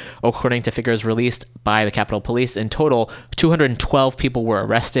Tuesday. According to figures released by the Capitol Police, in total, 212 people were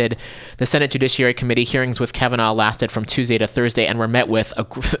arrested. The Senate Judiciary Committee hearings with Kavanaugh lasted from Tuesday to Thursday and were met with,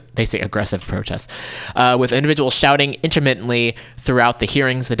 they say, aggressive protests, with individuals shouting intermittently throughout the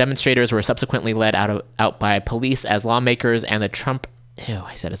hearings. The demonstrators were subsequently led out by police as lawmakers and the Trump,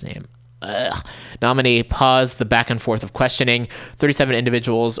 I said his name, nominee paused the back and forth of questioning. 37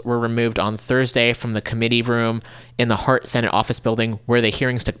 individuals were removed on Thursday from the committee room in the Hart Senate office building where the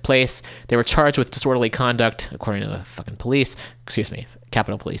hearings took place. They were charged with disorderly conduct, according to the fucking police.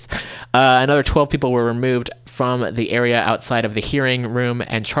 Capitol Police. Another 12 people were removed from the area outside of the hearing room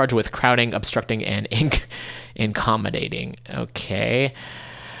and charged with crowding, obstructing, and intimidating. Okay.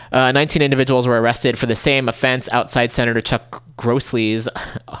 19 individuals were arrested for the same offense outside Senator Chuck Grassley's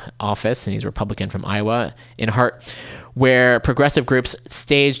office, and he's a Republican from Iowa, in Hart, where progressive groups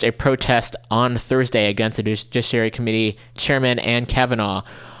staged a protest on Thursday against the Judiciary Committee chairman and Kavanaugh.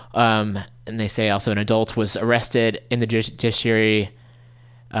 And they say also an adult was arrested in the Judiciary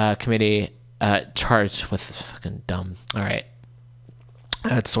Committee, charged with fucking dumb. All right.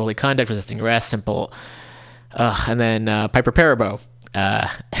 Disorderly conduct, resisting arrest, simple. And then Piper Parabo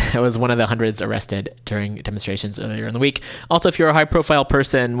was one of the hundreds arrested during demonstrations earlier in the week. Also, if you're a high-profile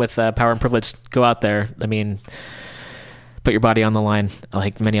person with power and privilege, go out there. I mean, put your body on the line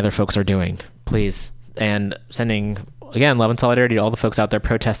like many other folks are doing, please. And sending, again, love and solidarity to all the folks out there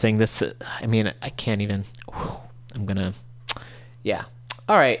protesting this. I mean, I can't even. I'm going to. Yeah.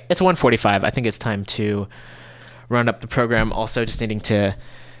 All right. It's 1:45. I think it's time to round up the program. Also, just needing to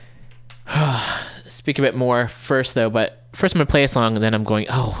speak a bit more first, though. But first, I'm going to play a song, and then I'm going,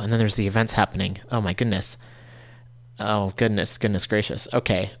 and then there's the events happening. Oh, my goodness. Oh, goodness gracious.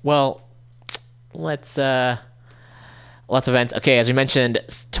 Okay. Well, let's. Lots of events. Okay, as we mentioned,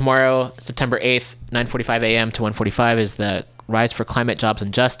 tomorrow, September 8th, 9:45 a.m. to 1:45 is the Rise for Climate, Jobs,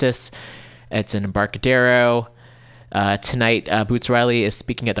 and Justice. It's in Embarcadero. Tonight, Boots Riley is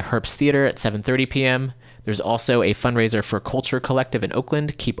speaking at the Herbst Theater at 7:30 p.m. There's also a fundraiser for Culture Collective in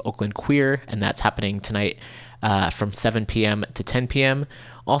Oakland, Keep Oakland Queer, and that's happening tonight from 7 p.m. to 10 p.m.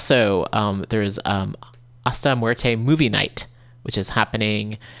 Also, there's Hasta Muerte Movie Night, which is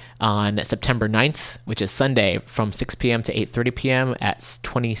happening on September 9th, which is Sunday, from 6 p.m. to 8:30 p.m. at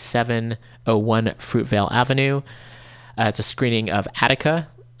 2701 Fruitvale Avenue. It's a screening of Attica,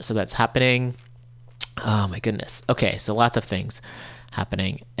 so that's happening. Oh my goodness. Okay, so lots of things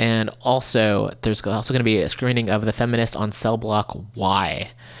happening. And also, there's also going to be a screening of The Feminist on Cell Block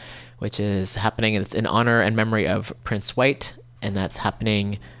Y, which is happening. It's in honor and memory of Prince White, and that's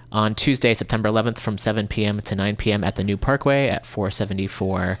happening on Tuesday, September 11th from 7 p.m. to 9 p.m. at the New Parkway at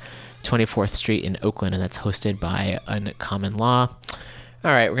 474 24th Street in Oakland, and that's hosted by Uncommon Law.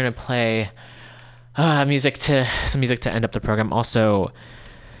 All right, we're going to play some music to end up the program. Also,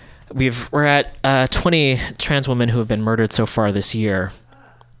 we're at 20 trans women who have been murdered so far this year,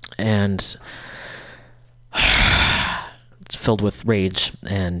 and it's filled with rage,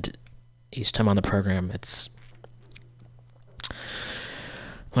 and each time on the program, it's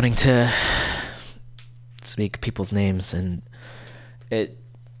wanting to speak people's names, and it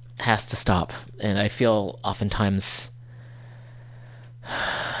has to stop. And I feel oftentimes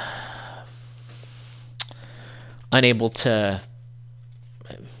unable to.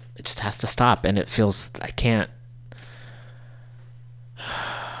 It just has to stop, and it feels I can't.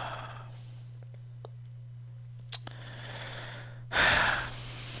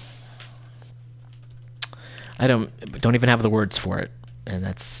 I don't even have the words for it. And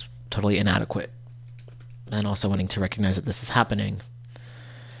that's totally inadequate. And also wanting to recognize that this is happening.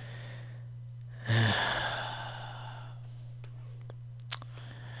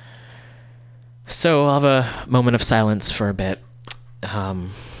 So I'll have a moment of silence for a bit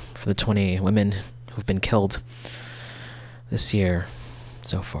for the 20 women who've been killed this year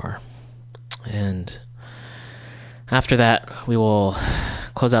so far. And after that, we will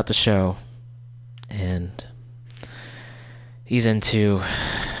close out the show and ease into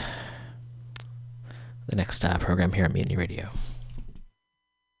the next program here at Mutiny Radio.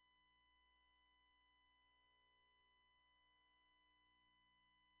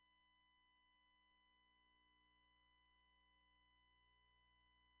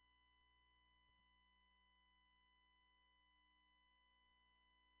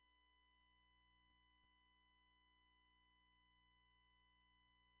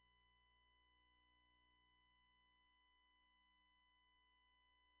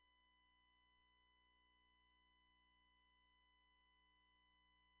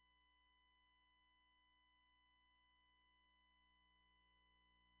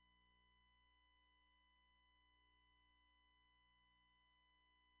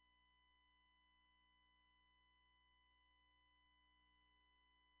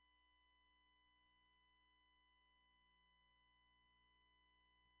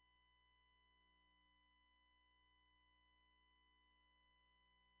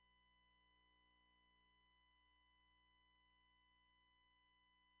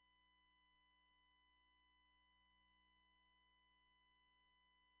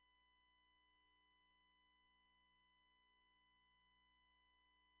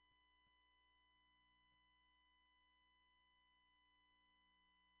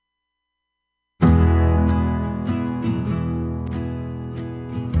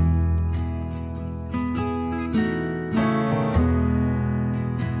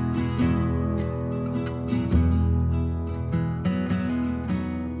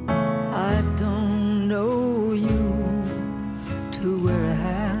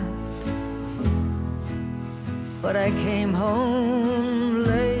 But I came home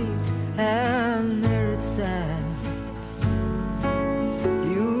late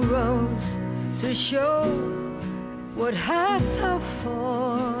what hats are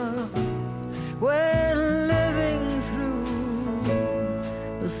for when living through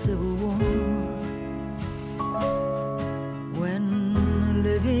a civil war. When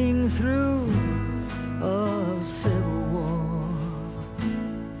living through a civil war.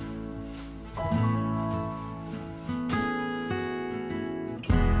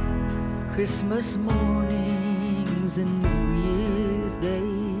 Christmas mornings and New Year's Day,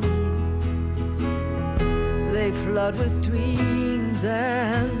 they flood with dreams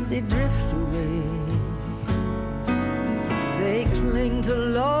and they drift away. They cling to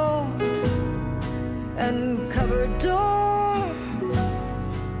laws and cupboard doors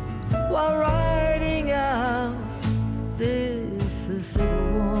while riding out this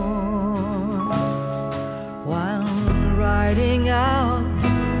civil war. While riding out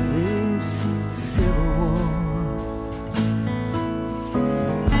this civil war.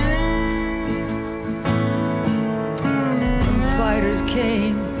 Some fighters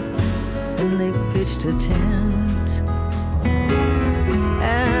came and they pitched a tent,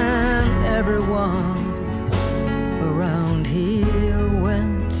 and everyone around here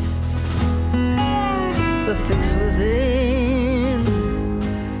went. The fix was in.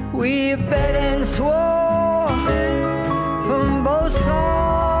 We bet and swore from both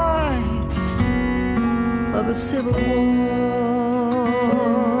sides of a civil war.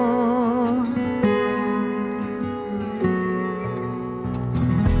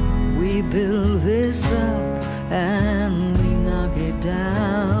 We build this up and we knock it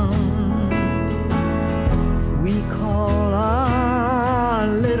down. We call our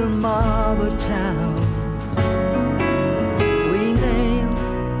little mob a town. We nail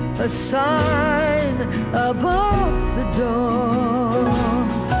a sign above the door.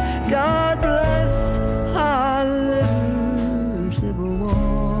 God bless our little civil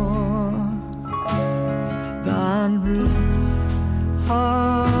war. God bless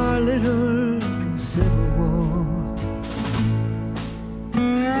our little civil war.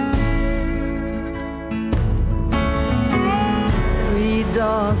 Three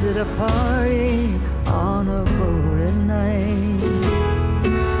dogs at a party on a boat at night,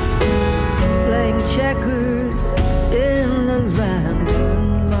 playing checkers in the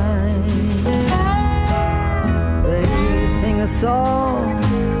lantern light. They sing a song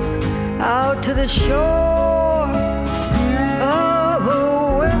out to the shore of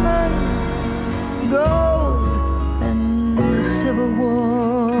a women, gold, and the Civil War.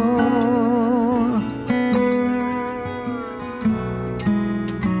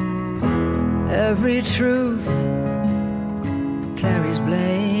 Every truth carries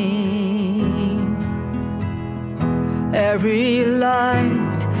blame. Every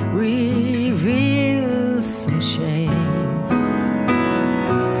light reveals some shame.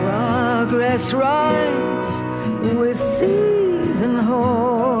 Progress rides with thieves and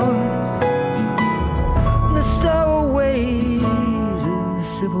whores, the stowaways of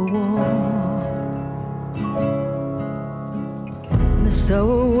civil war, the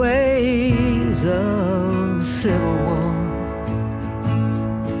stowaways of civil war.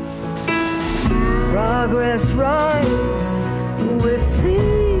 Progress rides with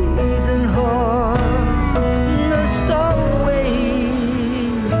thieves and whores, the stowaways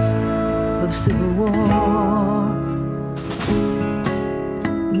of civil war,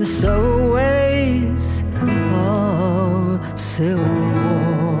 the stowaways of civil war.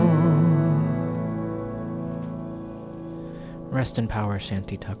 Rest in power,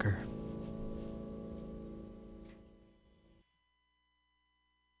 Shanty Tucker.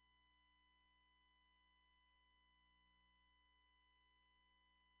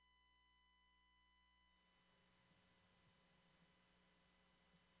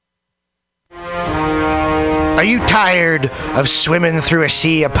 Are you tired of swimming through a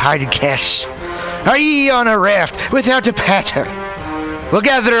sea of podcasts? Are ye on a raft without a paddle? Well,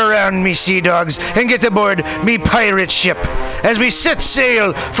 gather around me, sea dogs, and get aboard me pirate ship as we set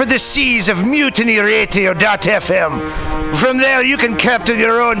sail for the seas of MutinyRadio.fm. From there, you can captain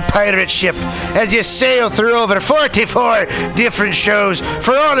your own pirate ship as you sail through over 44 different shows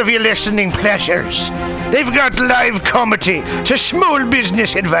for all of your listening pleasures. They've got live comedy to small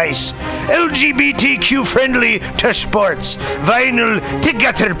business advice, LGBTQ friendly to sports, vinyl to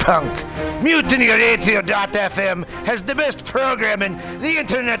gutter punk. MutinyRadio.fm has the best programming the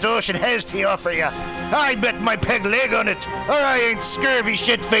internet ocean has to offer you. I bet my peg leg on it, or I ain't scurvy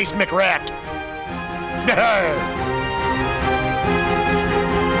shit-faced McRat.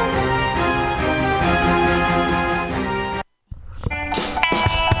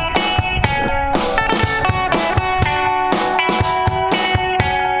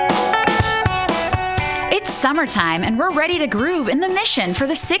 summertime, and we're ready to groove in the Mission for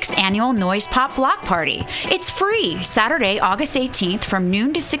the 6th annual Noise Pop Block Party. It's free Saturday, August 18th from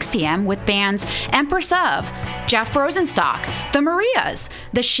noon to 6 p.m. with bands Empress of, Jeff Rosenstock, The Marias,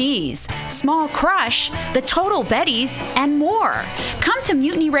 The She's, Small Crush, The Total Bettys, and more. Come to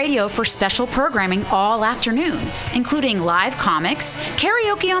Mutiny Radio for special programming all afternoon, including live comics,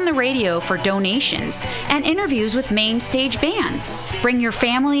 karaoke on the radio for donations, and interviews with main stage bands. Bring your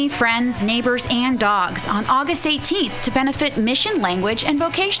family, friends, neighbors, and dogs on August 18th to benefit Mission Language and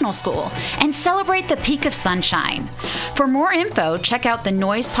Vocational School and celebrate the peak of sunshine. For more info, check out the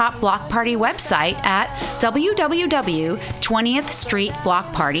Noise Pop Block Party website at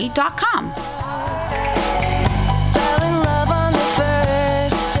www.20thstreetblockparty.com.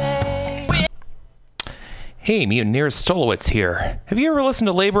 Hey, Mutineers, Stolowitz here. Have you ever listened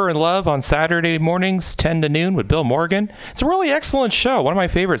to Labor and Love on Saturday mornings, 10 to noon with Bill Morgan? It's a really excellent show, one of my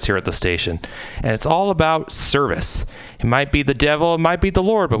favorites here at the station. And it's all about service. It might be the devil, it might be the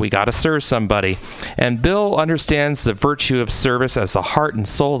Lord, but we got to serve somebody. And Bill understands the virtue of service as the heart and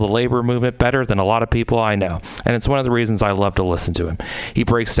soul of the labor movement better than a lot of people I know. And it's one of the reasons I love to listen to him. He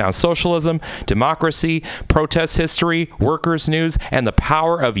breaks down socialism, democracy, protest history, workers' news, and the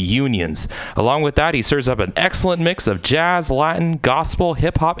power of unions. Along with that, he serves up an excellent mix of jazz, Latin, gospel,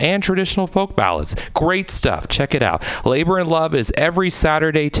 hip-hop, and traditional folk ballads. Great stuff. Check it out. Labor and Love is every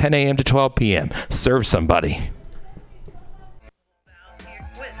Saturday, 10 a.m. to 12 p.m. Serve somebody.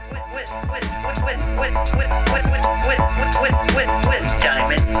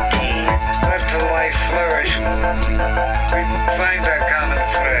 Diamond D. Let the life flourish. We find that common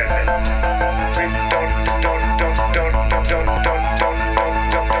thread. We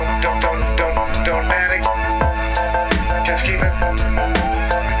don't panic. Just keep it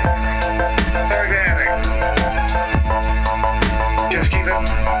organic. Just keep it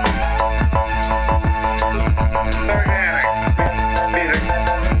organic. Be the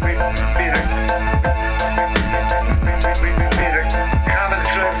common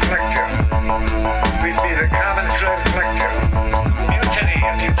thread collective. We'd be the common thread collective. Mutiny,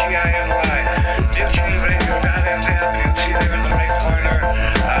 M-U-T-I-N-Y. MutinyRadio.fm. You'll see them in the right corner.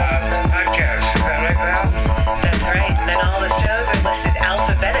 Podcast. Is that right, Val? That's right. And then all the shows are listed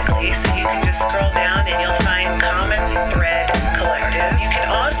alphabetically, so you can just scroll down and you'll find Common Thread Collective. You can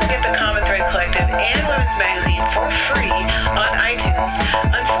also get the Common Thread Collective and Women's Magazine for free on iTunes.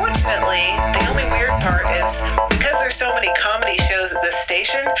 Unfortunately, the only weird part is because there's so many comedy shows at this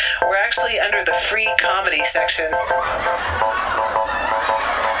station, we're actually under the free comedy section.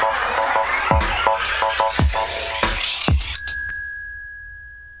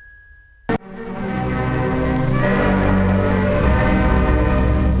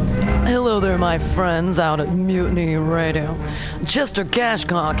 Hello there, my friends out at Mutiny Radio. Chester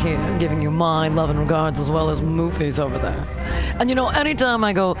Cashcock here, giving you my love and regards as well as Moofy's over there. And you know, anytime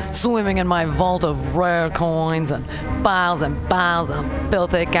I go swimming in my vault of rare coins and piles of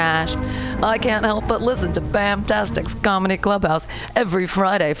filthy cash, I can't help but listen to Bamtastic's Comedy Clubhouse every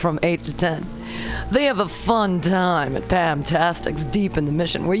Friday from 8 to 10. They have a fun time at Bamtastic's deep in the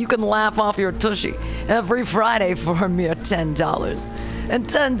Mission, where you can laugh off your tushy every Friday for a mere $10. And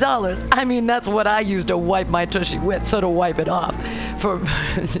 $10, I mean, that's what I use to wipe my tushy with, so to wipe it off for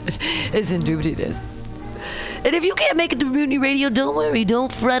it's indubitious. And if you can't make it to Mutiny Radio, don't worry,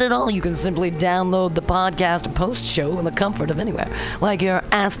 don't fret at all. You can simply download the podcast and post-show in the comfort of anywhere, like your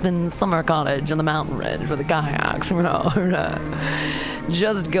Aspen summer cottage on the mountain ridge with the kayaks.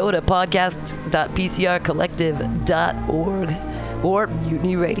 Just go to podcast.pcrcollective.org or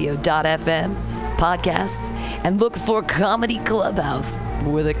mutinyradio.fm podcasts and look for Comedy Clubhouse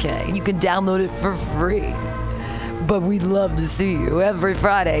with a K. You can download it for free. But we'd love to see you every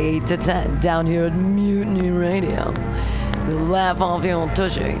Friday, 8 to 10, down here at Mutiny Radio. Laugh off your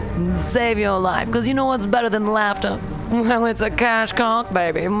tushy and save your life, because you know what's better than laughter? Well, it's a cash cock,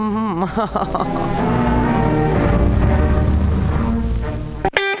 baby.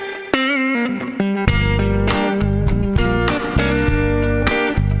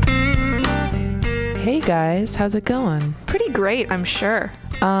 Hey guys, how's it going? Pretty great, I'm sure.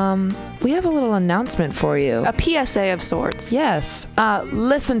 We have a little announcement for you. A PSA of sorts. Yes.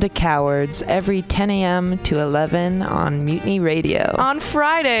 Listen to Cowards every 10 a.m. to 11 on Mutiny Radio. On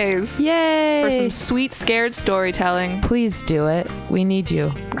Fridays. Yay! For some sweet, scared storytelling. Please do it. We need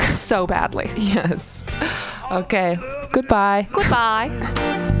you. So badly. Yes. Okay. Goodbye. Goodbye.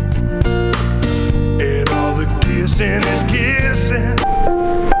 And all the kissing is kissing.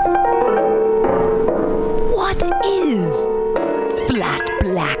 What is flat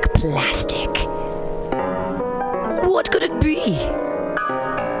black plastic? What could it be?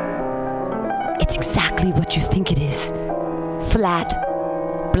 It's exactly what you think it is. Flat,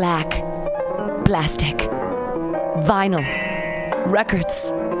 black, plastic, vinyl, records,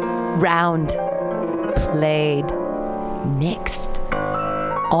 round, played, mixed.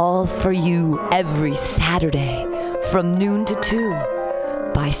 All for you every Saturday from noon to 2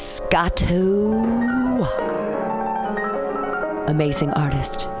 by Scotto Walker. Amazing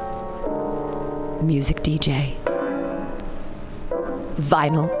artist, music DJ,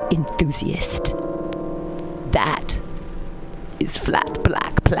 vinyl enthusiast. That is flat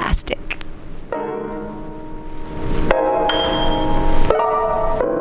black plastic.